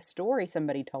roots in a story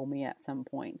somebody told me at some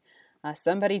point.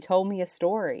 Somebody told me a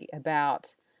story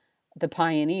about the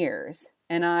pioneers,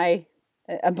 and I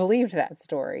believed that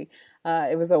story.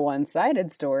 It was a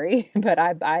one-sided story, but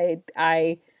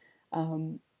I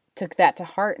took that to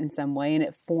heart in some way, and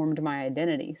it formed my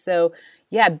identity. So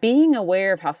being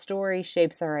aware of how story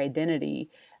shapes our identity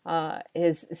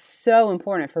is so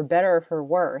important, for better or for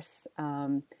worse,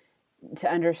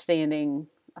 to understanding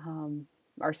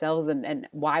ourselves and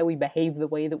why we behave the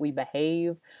way that we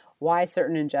behave, why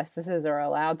certain injustices are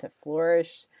allowed to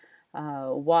flourish,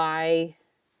 why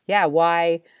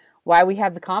we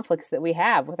have the conflicts that we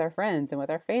have with our friends and with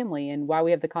our family, and why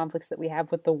we have the conflicts that we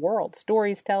have with the world.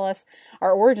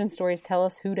 Our origin stories tell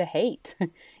us who to hate.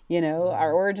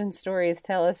 Our origin stories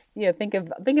tell us, think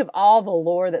of all the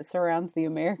lore that surrounds the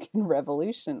American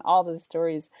Revolution, all those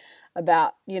stories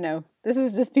about, this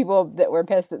is just people that were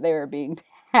pissed that they were being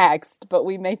taxed, but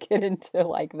we make it into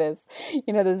like this,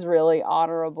 this really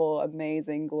honorable,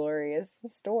 amazing, glorious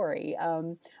story.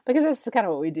 Because that's kind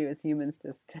of what we do as humans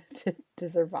to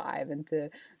survive and to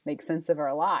make sense of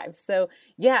our lives. So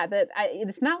yeah,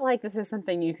 it's not like this is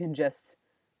something you can just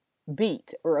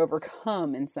beat or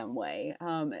overcome in some way,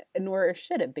 nor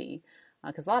should it be,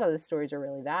 because a lot of the stories are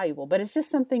really valuable, but it's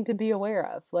just something to be aware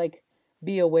of. Like,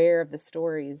 be aware of the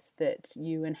stories that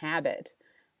you inhabit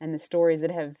and the stories that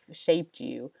have shaped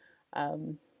you.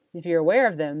 If you're aware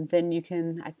of them, then you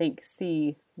can, I think,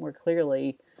 see more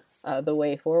clearly the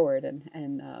way forward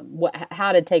and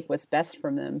how to take what's best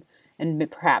from them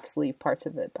and perhaps leave parts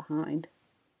of it behind.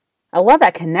 I love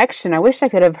that connection. I wish I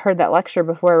could have heard that lecture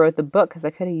before I wrote the book, because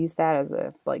I could have used that as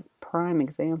a prime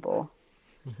example.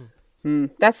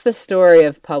 That's the story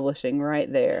of publishing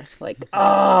right there. Like,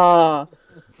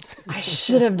 I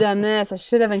should have done this. I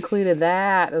should have included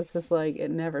that. It's just like,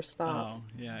 it never stops. Oh,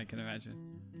 yeah, I can imagine.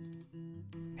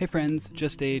 Hey friends,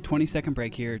 just a 20-second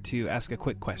break here to ask a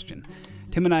quick question.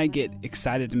 Tim and I get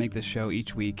excited to make this show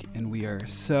each week, and we are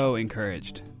so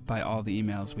encouraged by all the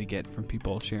emails we get from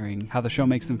people sharing how the show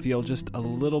makes them feel just a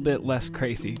little bit less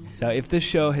crazy. So if this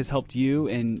show has helped you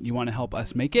and you want to help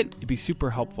us make it, it'd be super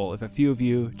helpful if a few of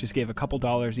you just gave a couple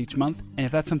dollars each month. And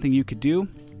if that's something you could do,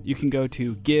 you can go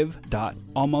to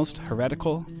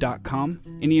give.almostheretical.com.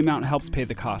 Any amount helps pay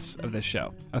the costs of this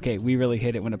show. Okay, we really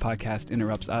hate it when a podcast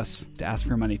interrupts us to ask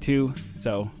for money too,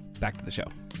 so back to the show.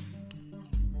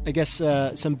 I guess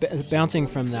bouncing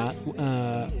from that,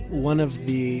 one of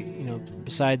the,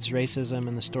 besides racism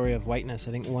and the story of whiteness,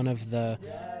 I think one of the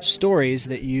stories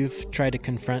that you've tried to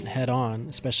confront head on,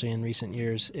 especially in recent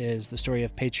years, is the story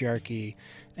of patriarchy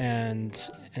and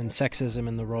sexism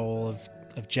and the role of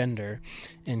gender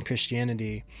in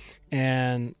Christianity.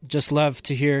 And just love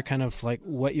to hear kind of like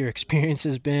what your experience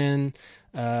has been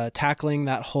tackling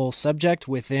that whole subject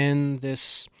within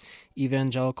this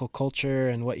evangelical culture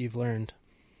and what you've learned.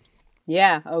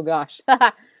 Yeah. Oh gosh.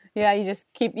 Yeah. You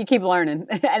keep learning.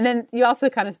 And then you also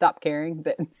kind of stop caring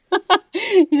that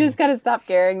you just kind of stop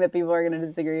caring that people are going to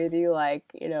disagree with you. Like,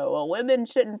 well, women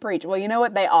shouldn't preach. Well, you know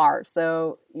what? They are.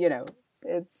 So,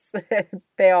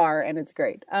 they are, and it's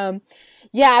great.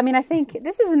 Yeah. I mean, I think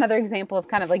this is another example of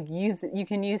kind of like you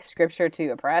can use scripture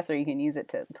to oppress, or you can use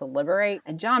it to liberate.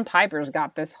 And John Piper's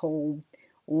got this whole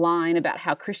line about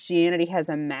how Christianity has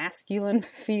a masculine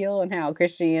feel and how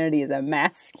Christianity is a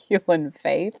masculine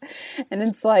faith. And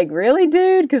it's like, really,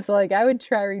 dude? Because I would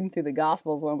try reading through the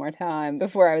Gospels one more time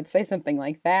before I would say something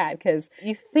like that. Because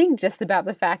you think just about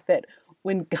the fact that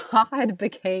when God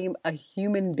became a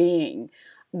human being,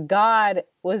 God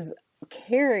was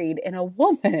carried in a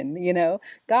woman,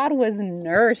 God was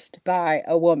nursed by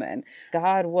a woman.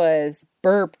 God was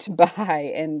burped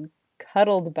by and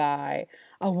cuddled by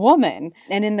a woman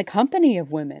and in the company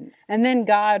of women. And then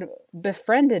God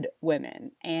befriended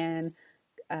women, and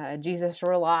Jesus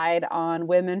relied on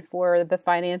women for the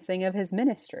financing of his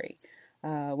ministry.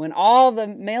 When all the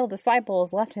male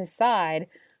disciples left his side,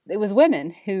 it was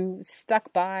women who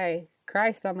stuck by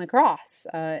Christ on the cross.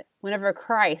 Whenever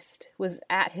Christ was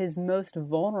at his most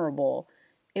vulnerable,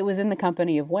 it was in the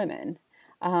company of women.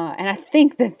 And I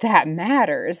think that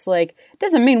matters. Like, it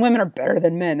doesn't mean women are better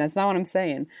than men. That's not what I'm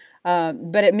saying.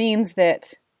 But it means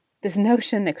that this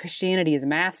notion that Christianity is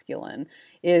masculine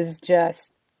is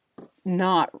just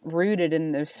not rooted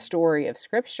in the story of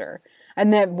Scripture.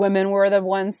 And that women were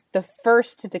the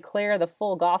first to declare the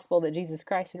full gospel that Jesus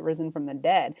Christ had risen from the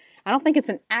dead. I don't think it's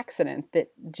an accident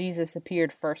that Jesus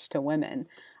appeared first to women.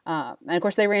 And of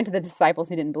course, they ran to the disciples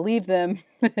who didn't believe them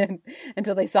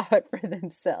until they saw it for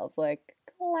themselves. Like,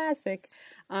 classic.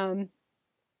 So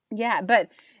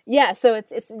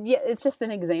it's just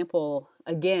an example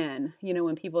again,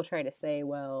 when people try to say,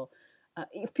 well,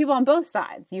 people on both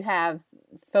sides, you have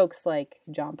folks like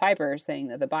John Piper saying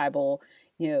that the Bible,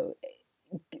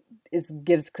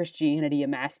 gives Christianity a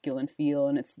masculine feel,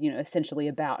 and it's, essentially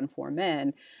about and for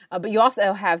men. But you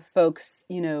also have folks,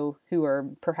 who are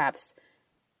perhaps,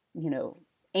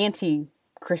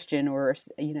 anti-Christian or,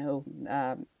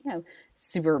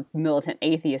 super militant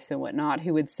atheists and whatnot,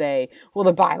 who would say, well,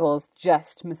 the Bible is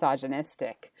just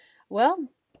misogynistic. Well,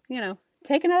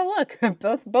 take another look.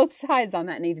 Both sides on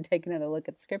that need to take another look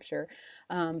at Scripture,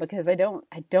 because I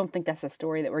don't think that's a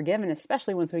story that we're given,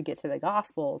 especially once we get to the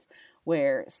Gospels,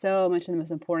 where so much of the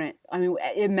most important. I mean,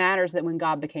 it matters that when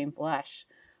God became flesh,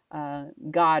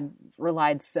 God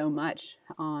relied so much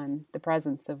on the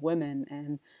presence of women,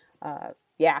 and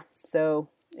so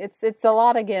it's a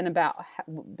lot again about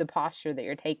the posture that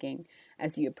you're taking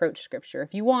as you approach Scripture.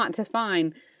 If you want to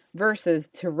find verses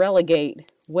to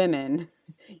relegate women,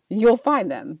 you'll find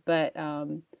them. But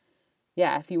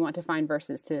if you want to find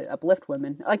verses to uplift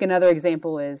women, like another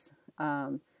example is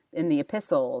in the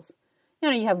epistles.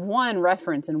 You have one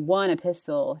reference in one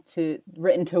epistle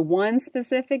written to one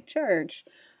specific church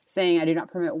saying, I do not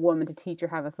permit a woman to teach or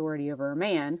have authority over a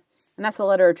man. And that's a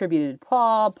letter attributed to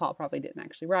Paul. Paul probably didn't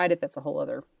actually write it. That's a whole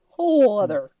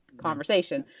other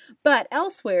conversation. But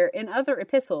elsewhere in other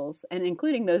epistles, and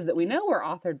including those that we know were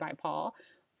authored by Paul,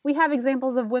 we have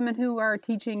examples of women who are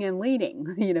teaching and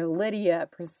leading. Lydia,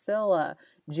 Priscilla,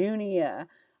 Junia,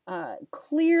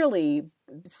 clearly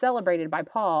celebrated by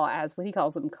Paul as what he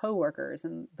calls them co-workers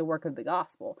in the work of the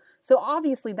gospel. So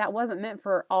obviously that wasn't meant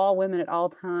for all women at all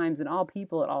times and all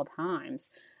people at all times.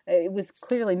 It was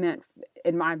clearly meant,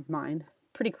 in my mind,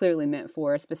 pretty clearly meant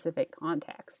for a specific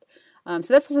context. So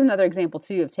this is another example,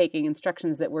 too, of taking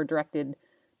instructions that were directed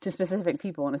to specific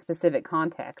people in a specific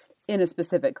context, in a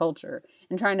specific culture,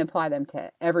 and trying to apply them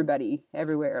to everybody,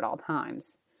 everywhere, at all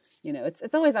times.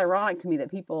 It's always ironic to me that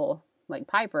people like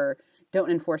Piper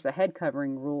don't enforce a head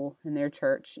covering rule in their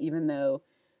church, even though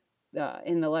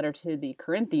in the letter to the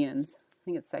Corinthians, I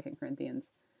think it's 2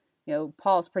 Corinthians,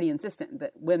 Paul's pretty insistent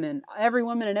that every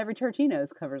woman in every church he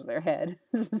knows covers their head.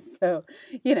 So,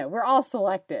 we're all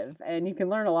selective, and you can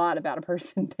learn a lot about a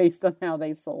person based on how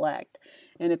they select.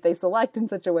 And if they select in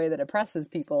such a way that oppresses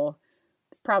people,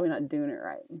 probably not doing it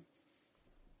right.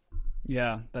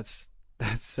 Yeah, that's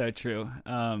so true.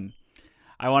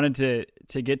 I wanted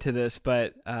to get to this,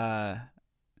 but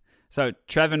so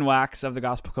Trevin Wax of the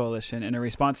Gospel Coalition, in a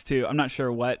response to, I'm not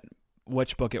sure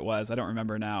which book it was, I don't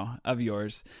remember now, of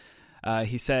yours,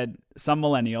 he said, some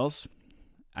millennials,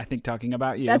 I think talking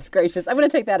about you. That's gracious. I'm going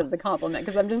to take that as a compliment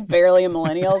because I'm just barely a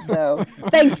millennial. So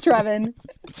thanks, Trevin.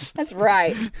 That's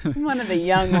right. I'm one of the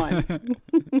young ones.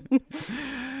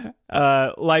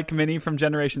 Like many from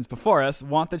generations before us,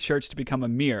 want the church to become a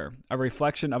mirror, a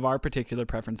reflection of our particular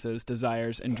preferences,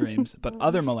 desires, and dreams. But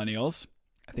other millennials,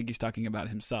 I think he's talking about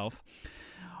himself,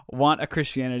 want a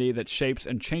Christianity that shapes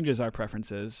and changes our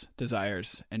preferences,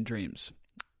 desires, and dreams.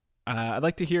 I'd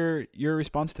like to hear your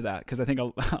response to that, because I think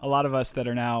a lot of us that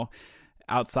are now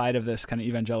outside of this kind of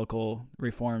evangelical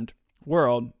reformed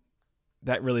world,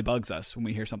 that really bugs us when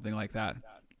we hear something like that.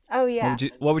 Oh, yeah.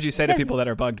 What would you say to people that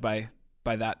are bugged by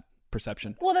that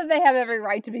perception? Well, that they have every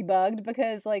right to be bugged,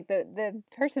 because like the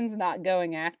person's not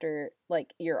going after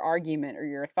like your argument or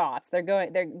your thoughts.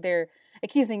 They're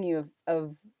accusing you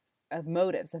of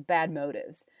motives, of bad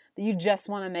motives. That you just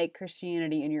want to make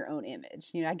Christianity in your own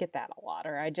image. I get that a lot.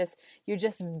 Or you're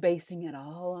just basing it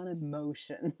all on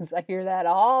emotions. I hear that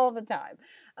all the time.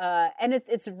 And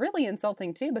it's really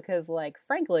insulting too, because like,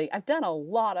 frankly, I've done a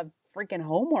lot of freaking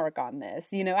homework on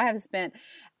this. I have spent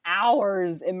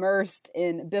hours immersed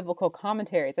in biblical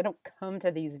commentaries. I don't come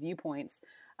to these viewpoints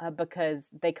because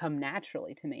they come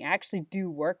naturally to me. I actually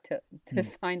do work to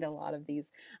find a lot of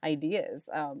these ideas.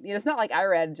 It's not like I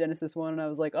read Genesis 1 and I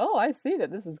was like, oh, I see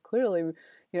that this is clearly,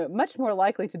 much more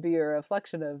likely to be a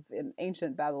reflection of an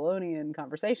ancient Babylonian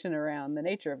conversation around the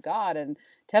nature of God and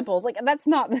temples. Like, that's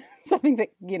not something that,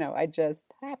 I just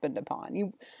happened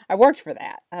upon. I worked for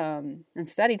that and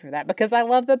studied for that because I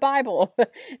love the Bible,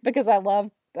 because I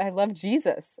love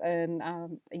Jesus, and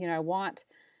I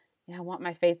want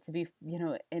my faith to be,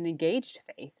 an engaged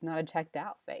faith, not a checked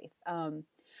out faith.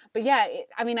 But yeah,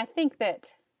 I think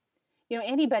that,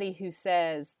 anybody who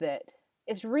says that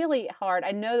it's really hard.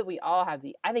 I know that we all have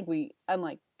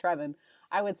unlike Trevin,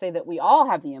 I would say that we all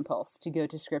have the impulse to go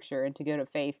to Scripture and to go to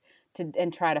faith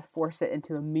and try to force it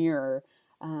into a mirror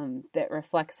that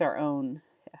reflects our own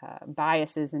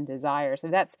biases and desires. So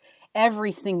that's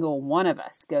every single one of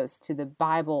us goes to the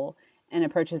Bible and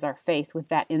approaches our faith with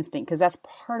that instinct, because that's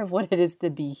part of what it is to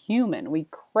be human. We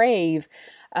crave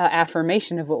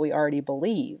affirmation of what we already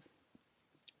believe.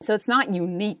 So it's not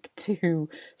unique to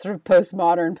sort of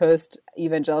postmodern,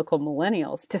 post-evangelical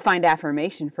millennials to find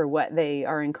affirmation for what they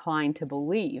are inclined to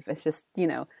believe. It's just,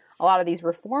 a lot of these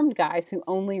reformed guys who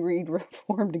only read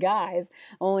reformed guys,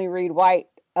 only read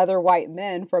other white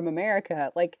men from America,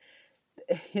 like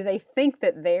they think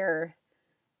that they're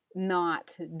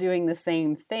not doing the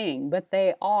same thing, but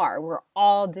they are. We're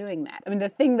all doing that. I mean, the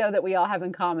thing, though, that we all have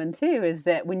in common, too, is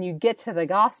that when you get to the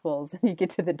Gospels and you get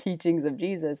to the teachings of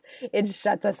Jesus, it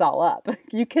shuts us all up.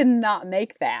 You cannot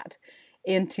make that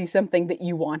into something that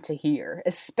you want to hear,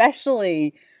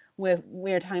 especially when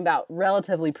we're talking about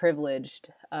relatively privileged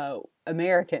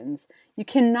Americans. You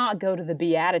cannot go to the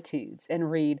Beatitudes and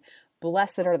read,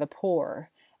 "Blessed are the poor,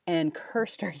 and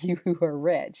cursed are you who are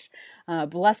rich.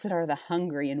 Blessed are the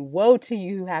hungry, and woe to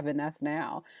you who have enough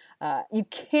now." You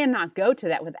cannot go to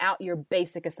that without your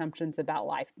basic assumptions about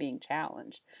life being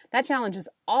challenged. That challenges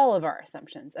all of our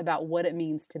assumptions about what it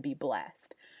means to be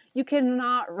blessed. You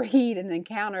cannot read and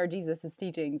encounter Jesus'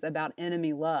 teachings about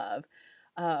enemy love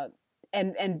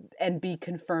and be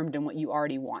confirmed in what you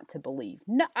already want to believe.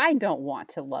 No, I don't want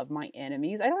to love my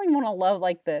enemies. I don't even want to love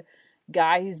like the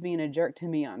guy who's being a jerk to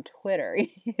me on Twitter.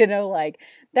 Like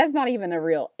that's not even a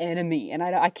real enemy, and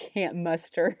I can't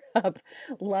muster up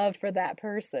love for that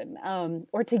person.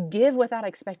 Or to give without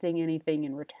expecting anything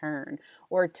in return,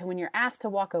 or to when you're asked to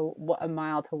walk a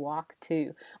mile to walk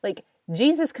two. Like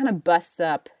Jesus kind of busts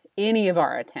up any of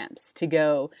our attempts to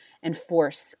go and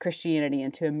force Christianity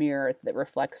into a mirror that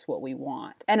reflects what we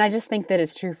want. And I just think that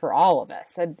is true for all of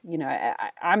us.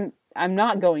 I'm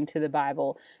not going to the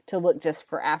Bible to look just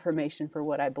for affirmation for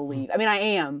what I believe. I mean, I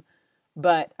am,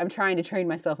 but I'm trying to train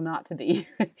myself not to be.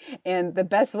 And the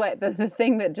best way, the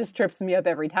thing that just trips me up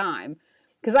every time,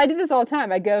 because I do this all the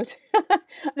time. I go to,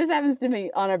 this happens to me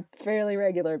on a fairly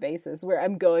regular basis, where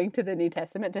I'm going to the New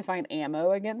Testament to find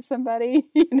ammo against somebody,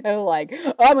 like,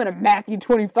 oh, I'm going to Matthew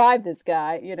 25 this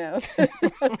guy,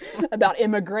 about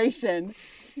immigration,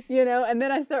 and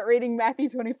then I start reading Matthew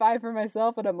 25 for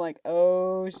myself, and I'm like,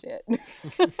 oh shit.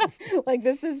 Like,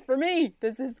 this is for me.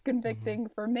 This is convicting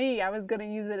for me. I was going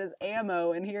to use it as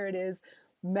ammo, and here it is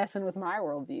messing with my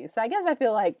worldview. So I guess I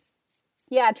feel like,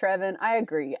 yeah, Trevin, I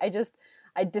agree.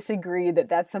 I disagree that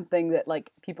that's something that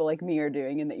like people like me are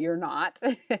doing and that you're not.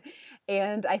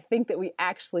 And I think that we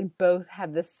actually both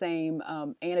have the same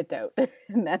antidote,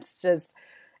 and that's just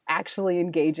actually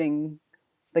engaging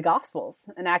the Gospels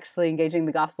and actually engaging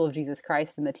the gospel of Jesus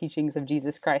Christ and the teachings of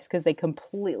Jesus Christ, because they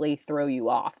completely throw you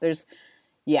off.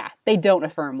 They don't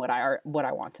affirm what I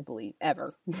want to believe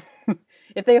ever.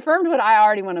 If they affirmed what I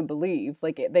already want to believe,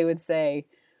 like they would say,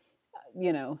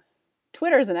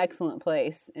 Twitter is an excellent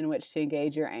place in which to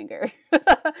engage your anger.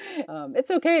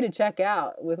 It's okay to check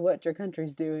out with what your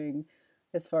country's doing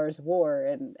as far as war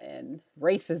and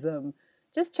racism.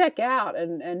 Just check out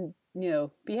and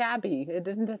be happy. It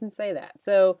doesn't say that.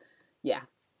 So, yeah,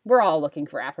 we're all looking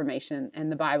for affirmation,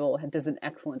 and the Bible does an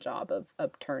excellent job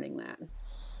of turning that.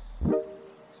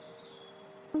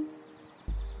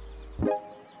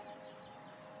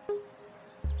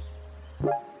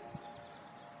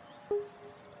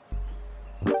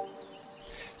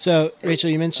 So,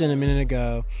 Rachel, you mentioned a minute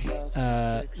ago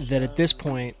that at this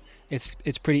point,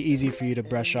 it's pretty easy for you to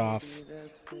brush off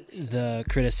the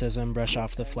criticism, brush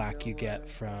off the flack you get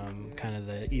from kind of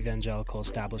the evangelical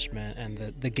establishment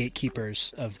and the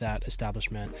gatekeepers of that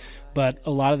establishment. But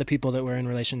a lot of the people that we're in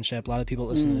relationship, a lot of people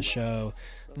that listen to the show,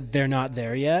 they're not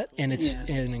there yet, and it's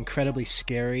an incredibly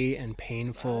scary and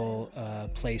painful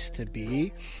place to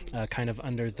be, kind of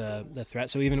under the threat.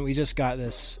 So even we just got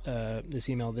this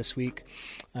email this week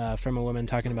from a woman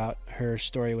talking about her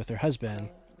story with her husband.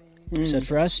 She said,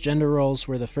 "For us, gender roles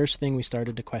were the first thing we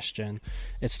started to question.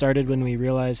 It started when we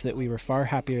realized that we were far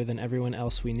happier than everyone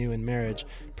else we knew in marriage,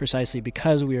 precisely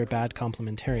because we were bad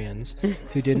complementarians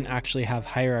who didn't actually have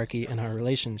hierarchy in our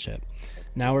relationship.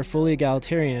 Now we're fully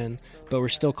egalitarian, but we're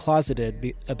still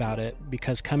closeted about it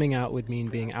because coming out would mean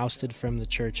being ousted from the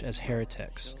church as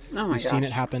heretics. We've seen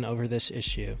it happen over this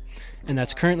issue, and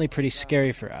that's currently pretty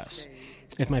scary for us.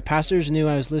 If my pastors knew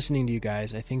I was listening to you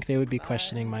guys, I think they would be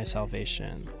questioning my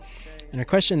salvation." And our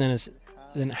question then is,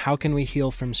 how can we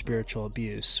heal from spiritual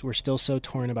abuse? We're still so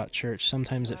torn about church.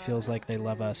 Sometimes it feels like they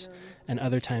love us, and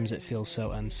other times it feels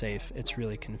so unsafe. It's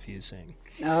really confusing.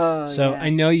 I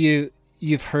know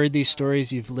you've heard these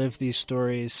stories, you've lived these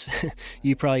stories.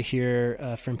 You probably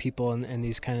hear from people in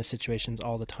these kind of situations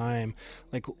all the time.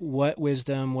 Like, what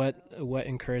wisdom, what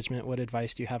encouragement, what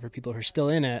advice do you have for people who are still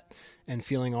in it and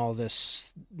feeling all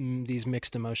these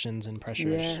mixed emotions and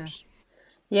pressures?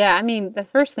 Yeah, I mean, the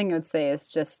first thing I would say is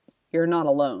just, you're not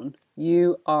alone.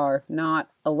 You are not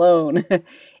alone.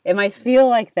 It might feel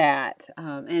like that,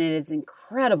 and it is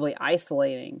incredibly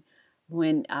isolating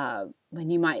when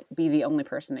you might be the only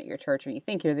person at your church, or you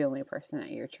think you're the only person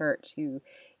at your church who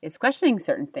is questioning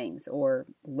certain things or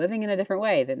living in a different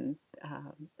way than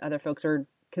other folks, or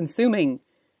consuming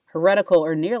heretical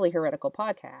or nearly heretical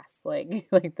podcasts,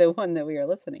 like the one that we are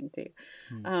listening to.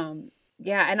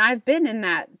 Yeah, and I've been in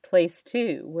that place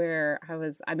too, where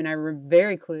I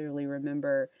very clearly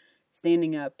remember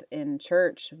standing up in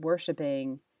church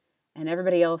worshiping, and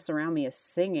everybody else around me is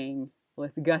singing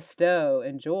with gusto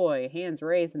and joy, hands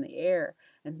raised in the air,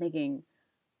 and thinking,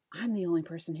 I'm the only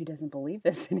person who doesn't believe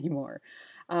this anymore.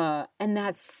 And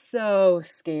that's so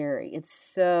scary. It's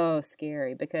so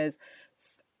scary because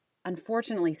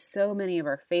unfortunately, so many of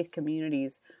our faith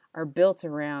communities are built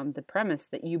around the premise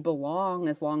that you belong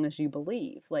as long as you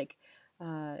believe. Like,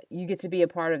 you get to be a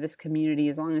part of this community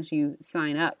as long as you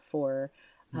sign up for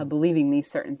believing these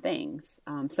certain things.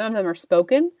 Some of them are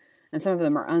spoken and some of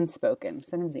them are unspoken.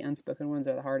 Sometimes the unspoken ones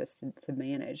are the hardest to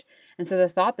manage. And so the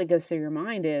thought that goes through your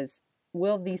mind is,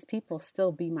 will these people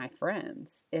still be my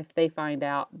friends if they find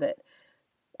out that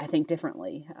I think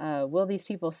differently? Will these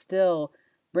people still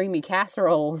bring me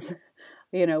casseroles,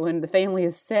 when the family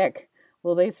is sick?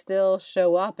 Will they still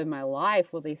show up in my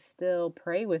life? Will they still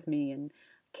pray with me and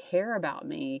care about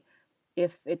me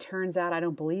if it turns out I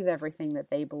don't believe everything that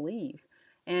they believe?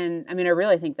 And I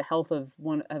really think the health of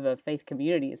a faith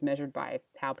community is measured by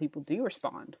how people do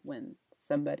respond when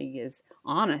somebody is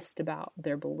honest about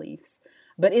their beliefs.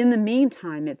 But in the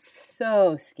meantime, it's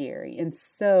so scary and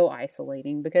so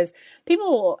isolating because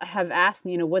people have asked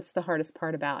me, what's the hardest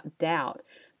part about doubt?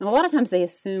 And a lot of times they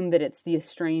assume that it's the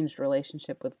estranged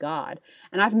relationship with God.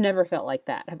 And I've never felt like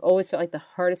that. I've always felt like the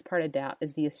hardest part of doubt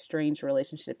is the estranged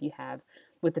relationship you have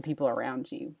with the people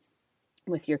around you,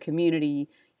 with your community,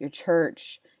 your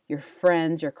church, your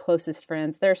friends, your closest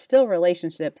friends. There are still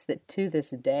relationships that to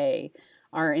this day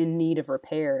are in need of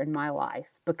repair in my life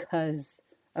because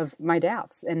of my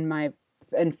doubts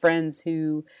and friends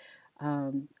who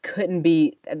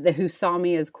who saw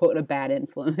me as, quote, a bad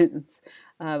influence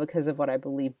because of what I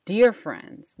believe. Dear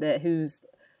friends whose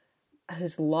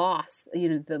loss,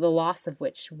 the loss of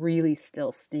which really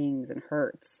still stings and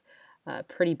hurts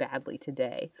pretty badly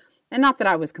today. And not that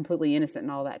I was completely innocent in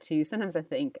all that too. Sometimes I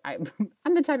think I'm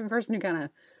the type of person who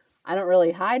I don't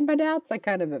really hide my doubts. I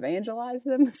kind of evangelize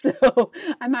them. So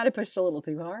I might have pushed a little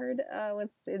too hard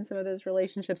in some of those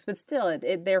relationships, but still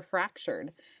they're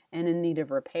fractured and in need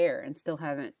of repair and still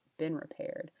haven't been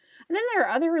repaired. And then there are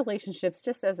other relationships,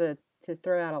 just to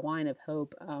throw out a line of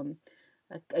hope.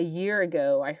 A year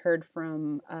ago, I heard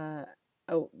from a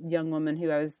young woman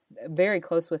who I was very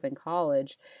close with in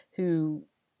college who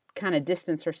kind of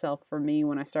distanced herself from me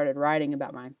when I started writing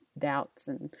about my doubts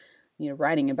and,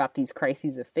 writing about these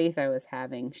crises of faith I was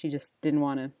having. She just didn't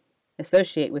want to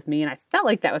associate with me. And I felt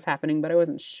like that was happening, but I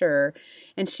wasn't sure.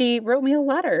 And she wrote me a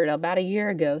letter about a year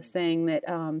ago saying that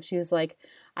she was like,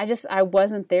 I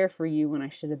wasn't there for you when I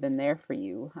should have been there for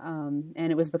you.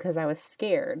 And it was because I was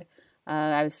scared.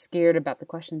 I was scared about the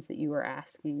questions that you were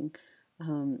asking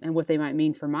and what they might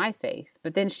mean for my faith.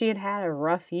 But then she had a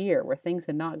rough year where things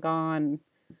had not gone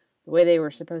the way they were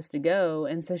supposed to go.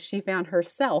 And so she found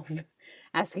herself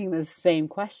asking those same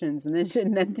questions.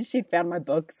 And then she found my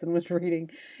books and was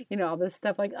reading, all this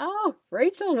stuff like, oh,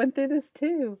 Rachel went through this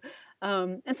too.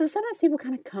 And so sometimes people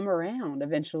kind of come around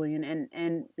eventually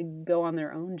and go on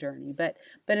their own journey. But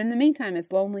in the meantime,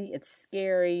 it's lonely. It's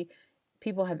scary.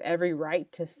 People have every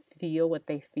right to feel what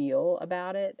they feel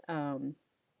about it.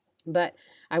 But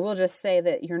I will just say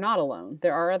that you're not alone.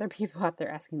 There are other people out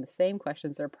there asking the same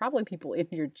questions. There are probably people in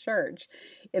your church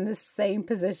in the same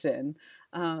position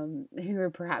who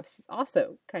are perhaps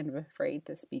also kind of afraid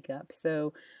to speak up.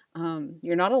 So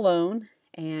you're not alone,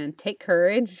 and take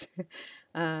courage.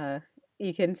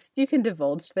 You can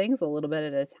divulge things a little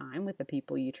bit at a time with the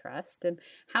people you trust, and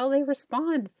how they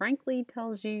respond, frankly,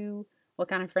 tells you what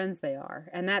kind of friends they are.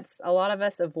 And that's, a lot of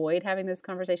us avoid having those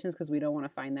conversations because we don't want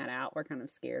to find that out. We're kind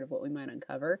of scared of what we might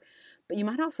uncover, but you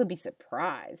might also be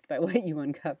surprised by what you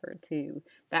uncover too.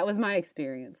 That was my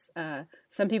experience.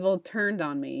 Some people turned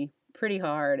on me pretty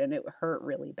hard and it hurt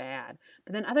really bad.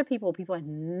 But then other people I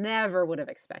never would have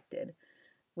expected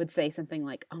would say something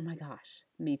like, oh my gosh,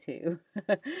 me too.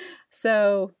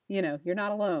 So, you're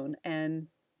not alone, and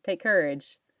take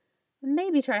courage.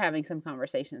 Maybe try having some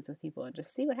conversations with people and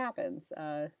just see what happens.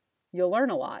 You'll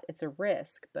learn a lot. It's a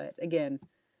risk, but again,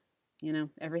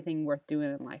 everything worth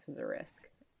doing in life is a risk.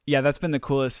 Yeah, that's been the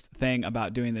coolest thing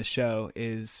about doing this show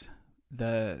is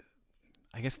the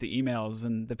emails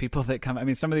and the people that come. I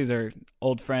mean, some of these are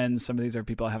old friends. Some of these are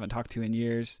people I haven't talked to in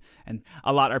years. And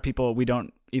a lot are people we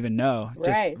don't even know.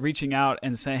 Right. Just reaching out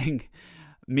and saying,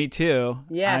 me too.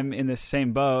 Yeah. I'm in this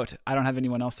same boat. I don't have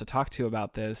anyone else to talk to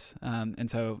about this. And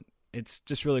so it's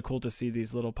just really cool to see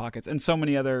these little pockets, and so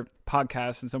many other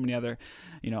podcasts and so many other,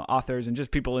 authors and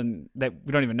just people that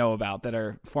we don't even know about that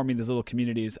are forming these little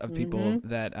communities of people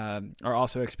that are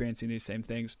also experiencing these same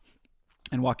things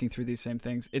and walking through these same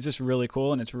things. It's just really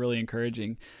cool, and it's really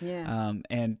encouraging. Yeah.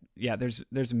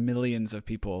 There's millions of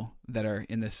people that are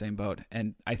in this same boat.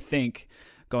 And I think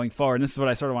going forward, and this is what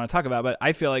I sort of want to talk about, but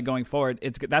I feel like going forward,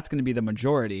 that's going to be the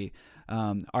majority,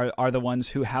 are the ones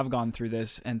who have gone through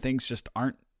this, and things just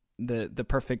aren't the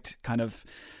perfect kind of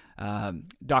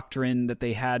doctrine that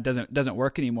they had doesn't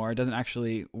work anymore. It doesn't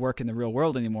actually work in the real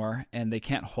world anymore, and they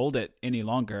can't hold it any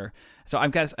longer. So I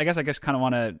guess I kind of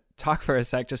want to talk for a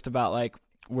sec just about like,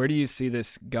 where do you see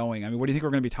this going? I mean, what do you think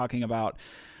we're going to be talking about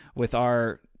with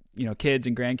our kids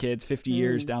and grandkids 50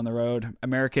 years down the road?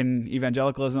 American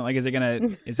evangelicalism, like, is it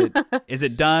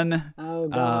done? Oh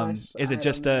gosh. Is it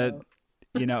just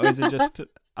is it just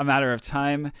a matter of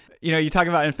time? You talk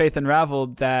about in Faith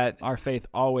Unraveled that our faith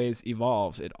always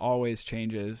evolves. It always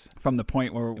changes. From the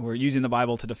point where we're using the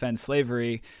Bible to defend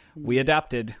slavery, we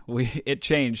adapted, it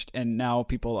changed. And now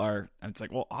it's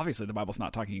like, well, obviously the Bible's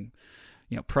not talking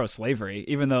pro-slavery,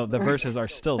 even though the verses are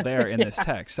still there in this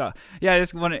text. So yeah, I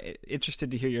just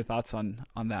interested to hear your thoughts on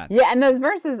that. Yeah, and those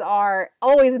verses are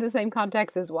always in the same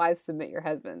context as wives submit your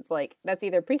husbands. Like, that's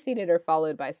either preceded or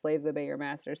followed by slaves obey your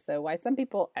masters. So why some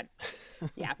people,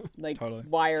 totally.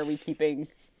 Why are we keeping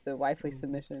the wifely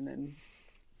submission and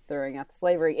throwing out the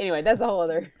slavery? Anyway, that's a whole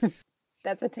other,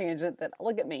 that's a tangent that,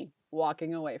 look at me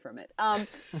walking away from it.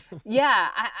 Yeah,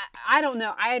 I don't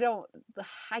know.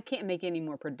 I can't make any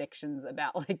more predictions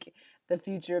about like the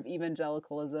future of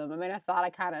evangelicalism. I mean, I thought I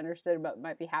kind of understood what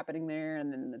might be happening there,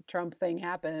 and then the Trump thing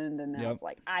happened, and now it's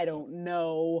like, I don't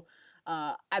know.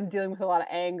 I'm dealing with a lot of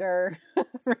anger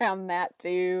around that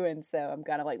too, and so I'm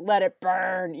kind of like, let it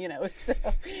burn, so,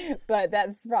 but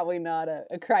that's probably not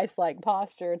a Christ-like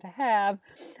posture to have.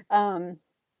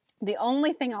 The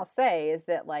only thing I'll say is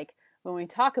that, like, when we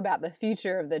talk about the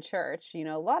future of the church,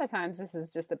 a lot of times this is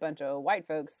just a bunch of white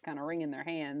folks kind of wringing their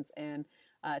hands and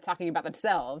talking about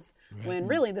themselves, when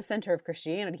really the center of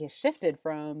Christianity has shifted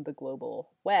from the global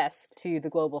West to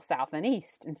the global South and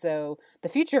East. And so the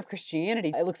future of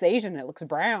Christianity, it looks Asian, it looks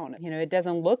brown. It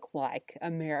doesn't look like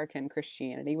American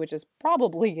Christianity, which is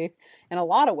probably in a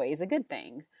lot of ways a good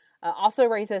thing. Also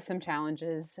raises some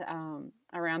challenges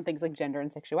around things like gender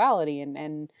and sexuality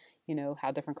and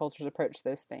how different cultures approach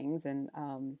those things. And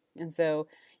so,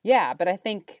 yeah, but I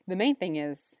think the main thing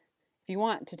is, if you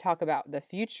want to talk about the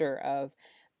future of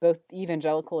both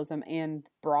evangelicalism and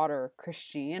broader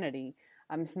Christianity,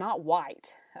 it's not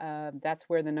white. That's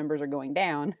where the numbers are going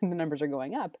down. The numbers are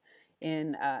going up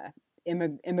in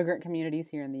immigrant communities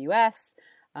here in the U.S.,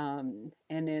 and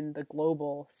in the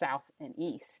global South and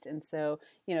East. And so,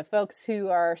 folks who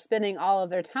are spending all of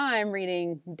their time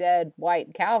reading dead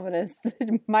white Calvinists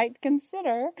might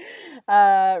consider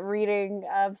reading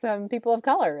of some people of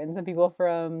color and some people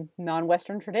from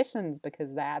non-Western traditions,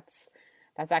 because that's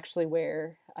actually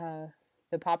where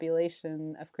the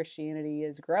population of Christianity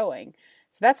is growing.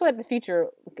 So that's what the future,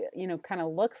 kind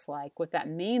of looks like. What that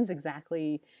means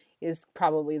exactly is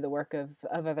probably the work of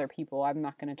other people. I'm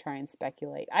not going to try and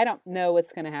speculate. I don't know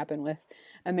what's going to happen with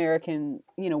American,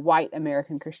 white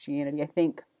American Christianity. I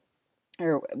think,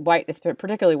 or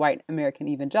particularly white American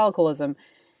evangelicalism,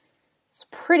 is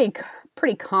pretty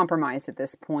compromised at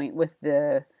this point with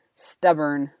the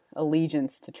stubborn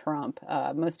allegiance to Trump.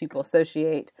 Most people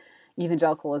associate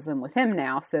evangelicalism with him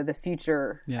now, so the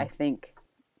future, I think,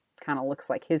 kind of looks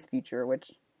like his future,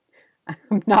 which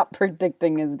I'm not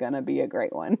predicting is going to be a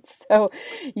great one. So,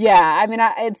 yeah, I mean,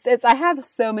 I have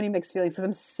so many mixed feelings because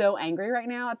I'm so angry right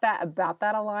now about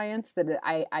that alliance that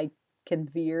I can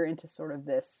veer into sort of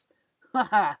this,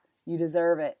 haha, you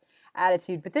deserve it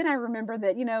attitude. But then I remember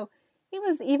that, it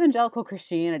was evangelical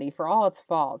Christianity, for all its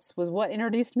faults, was what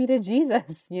introduced me to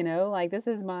Jesus. Like, this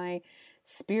is my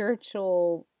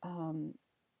spiritual,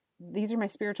 these are my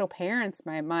spiritual parents.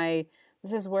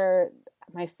 This is where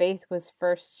my faith was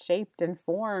first shaped and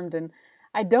formed, and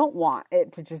I don't want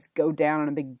it to just go down in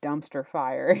a big dumpster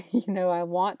fire. I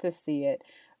want to see it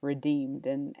redeemed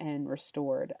and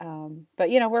restored. But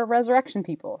we're resurrection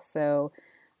people, so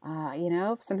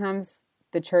sometimes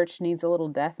the church needs a little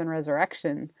death and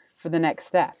resurrection for the next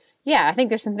step. Yeah, I think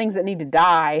there's some things that need to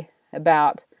die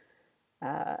about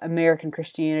American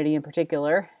Christianity in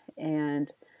particular, and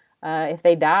if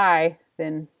they die,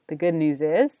 then the good news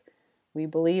is we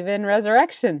believe in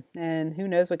resurrection, and who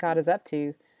knows what God is up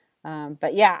to.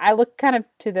 But yeah, I look kind of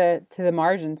to the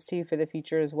margins too for the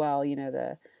future as well.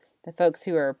 The folks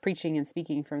who are preaching and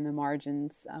speaking from the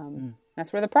margins.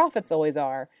 That's where the prophets always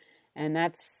are, and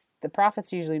that's the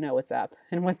prophets usually know what's up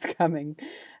and what's coming.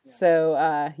 Yeah.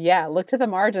 So, look to the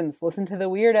margins, listen to the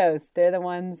weirdos. They're the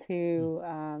ones who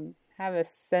have a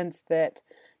sense that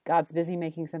God's busy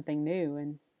making something new,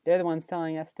 and they're the ones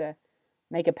telling us to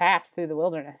make a path through the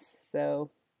wilderness. So,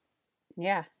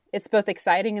 yeah, it's both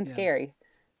exciting and scary,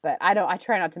 but I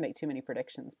try not to make too many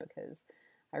predictions because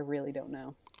I really don't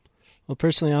know. Well,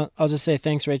 personally, I'll just say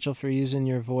thanks, Rachel, for using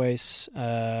your voice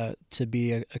to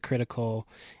be a critical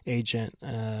agent.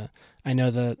 I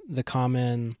know the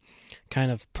common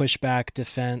kind of pushback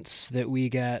defense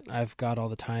that I've got all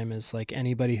the time is like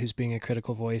anybody who's being a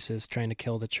critical voice is trying to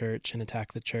kill the church and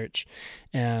attack the church.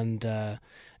 And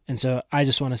so I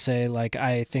just want to say, like,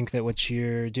 I think that what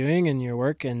you're doing in your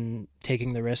work and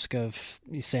taking the risk of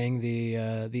saying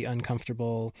the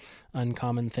uncomfortable,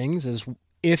 uncommon things is,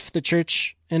 if the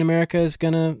church in America is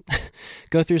going to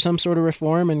go through some sort of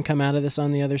reform and come out of this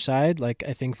on the other side, like,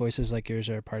 I think voices like yours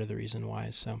are part of the reason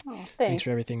why. So thanks for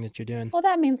everything that you're doing. Well,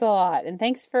 that means a lot. And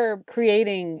thanks for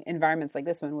creating environments like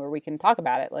this one where we can talk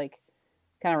about it, like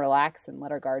kind of relax and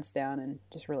let our guards down and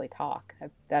just really talk.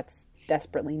 That's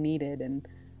desperately needed, and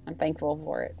I'm thankful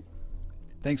for it.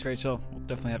 Thanks, Rachel. We'll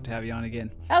definitely have to have you on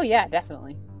again. Oh, yeah,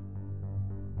 definitely.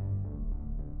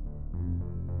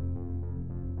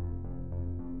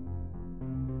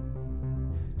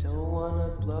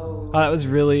 That was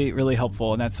really, really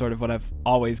helpful, and that's sort of what I've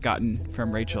always gotten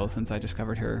from Rachel since I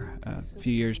discovered her a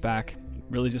few years back.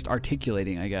 Really just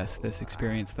articulating, I guess, this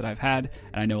experience that I've had,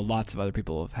 and I know lots of other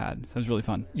people have had. So it was really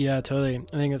fun. Yeah, totally.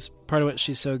 I think it's part of what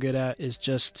she's so good at is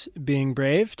just being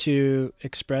brave to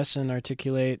express and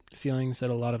articulate feelings that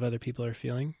a lot of other people are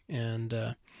feeling,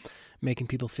 and making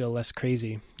people feel less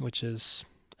crazy, which is,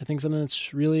 I think, something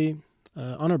that's really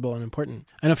honorable and important.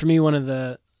 I know for me, one of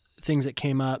the things that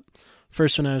came up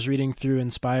first when I was reading through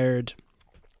Inspired,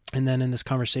 and then in this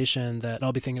conversation that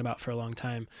I'll be thinking about for a long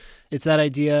time, it's that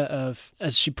idea of,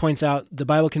 as she points out, the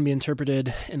Bible can be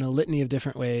interpreted in a litany of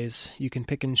different ways. You can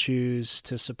pick and choose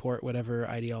to support whatever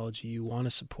ideology you want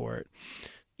to support.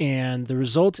 And the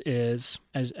result is,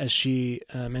 as she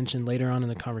mentioned later on in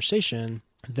the conversation,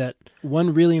 that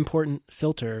one really important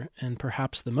filter, and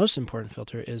perhaps the most important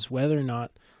filter, is whether or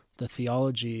not the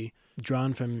theology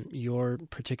drawn from your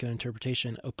particular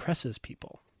interpretation oppresses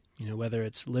people, whether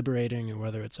it's liberating or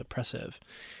whether it's oppressive.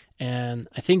 And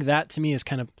I think that, to me, is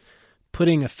kind of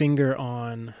putting a finger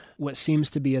on what seems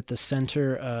to be at the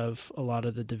center of a lot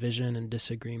of the division and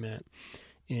disagreement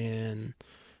in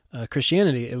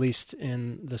Christianity, at least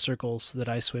in the circles that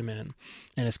I swim in.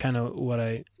 And it's kind of what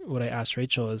I asked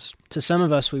Rachel is, to some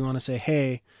of us, we want to say,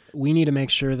 hey, we need to make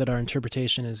sure that our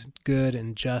interpretation is good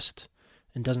and just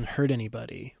and doesn't hurt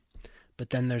anybody. But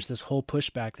then there's this whole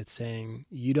pushback that's saying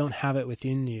you don't have it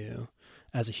within you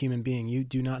as a human being. You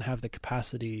do not have the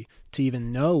capacity to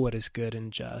even know what is good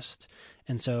and just.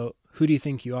 And so who do you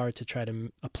think you are to try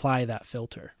to apply that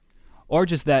filter? Or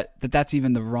just that's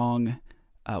even the wrong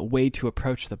way to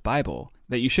approach the Bible,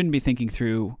 that you shouldn't be thinking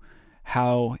through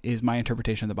how is my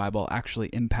interpretation of the Bible actually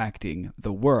impacting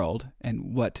the world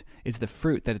and what is the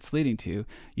fruit that it's leading to.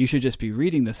 You should just be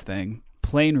reading this thing,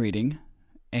 plain reading,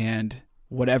 and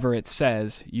whatever it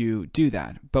says, you do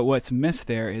that. But what's missed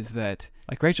there is that,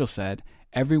 like Rachel said,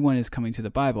 everyone is coming to the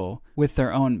Bible with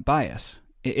their own bias.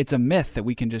 It's a myth that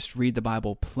we can just read the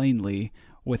Bible plainly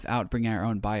without bringing our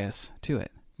own bias to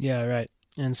it. Yeah, right.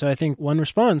 And so I think one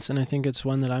response, and I think it's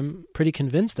one that I'm pretty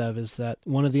convinced of, is that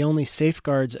one of the only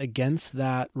safeguards against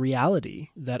that reality,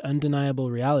 that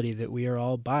undeniable reality that we are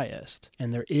all biased,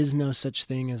 and there is no such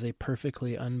thing as a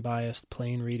perfectly unbiased,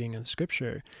 plain reading of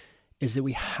Scripture, is that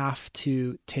we have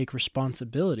to take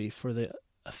responsibility for the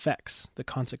effects, the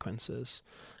consequences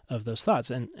of those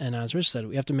thoughts. And as Rich said,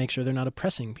 we have to make sure they're not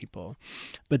oppressing people.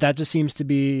 But that just seems to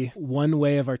be one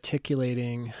way of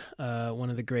articulating one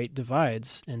of the great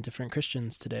divides in different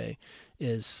Christians today,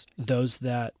 is those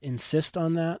that insist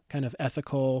on that kind of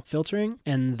ethical filtering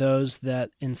and those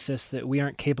that insist that we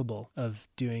aren't capable of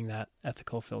doing that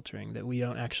ethical filtering, that we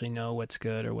don't actually know what's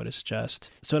good or what is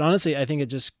just. So honestly, I think it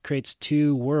just creates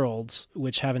two worlds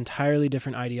which have entirely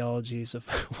different ideologies of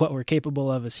what we're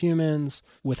capable of as humans,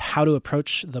 with how to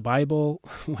approach the Bible,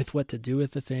 with what to do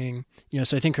with the thing.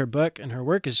 So I think her book and her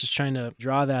work is just trying to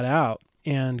draw that out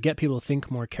and get people to think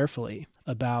more carefully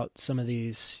about some of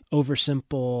these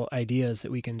oversimple ideas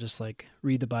that we can just like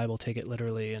read the Bible, take it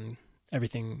literally, and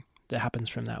everything that happens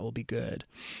from that will be good.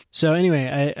 So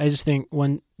anyway, I just think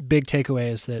one big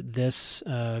takeaway is that this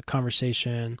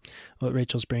conversation, what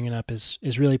Rachel's bringing up, is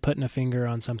really putting a finger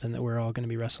on something that we're all going to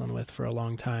be wrestling with for a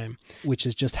long time, which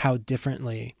is just how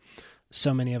differently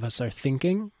so many of us are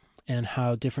thinking and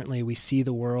how differently we see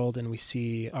the world and we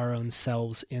see our own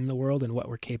selves in the world and what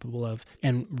we're capable of.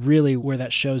 And really where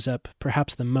that shows up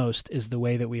perhaps the most is the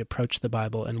way that we approach the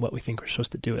Bible and what we think we're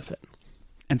supposed to do with it.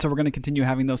 And so we're going to continue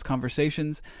having those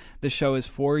conversations. This show is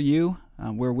for you.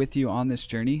 We're with you on this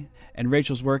journey. And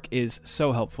Rachel's work is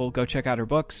so helpful. Go check out her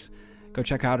books. Go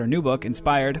check out her new book,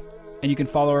 Inspired. And you can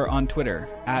follow her on Twitter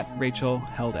at Rachel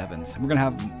Held Evans. And we're going to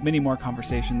have many more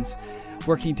conversations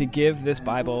working to give this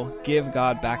Bible, give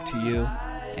God back to you,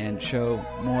 and show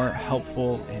more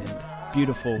helpful and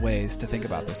beautiful ways to think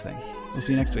about this thing. We'll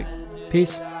see you next week.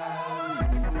 Peace.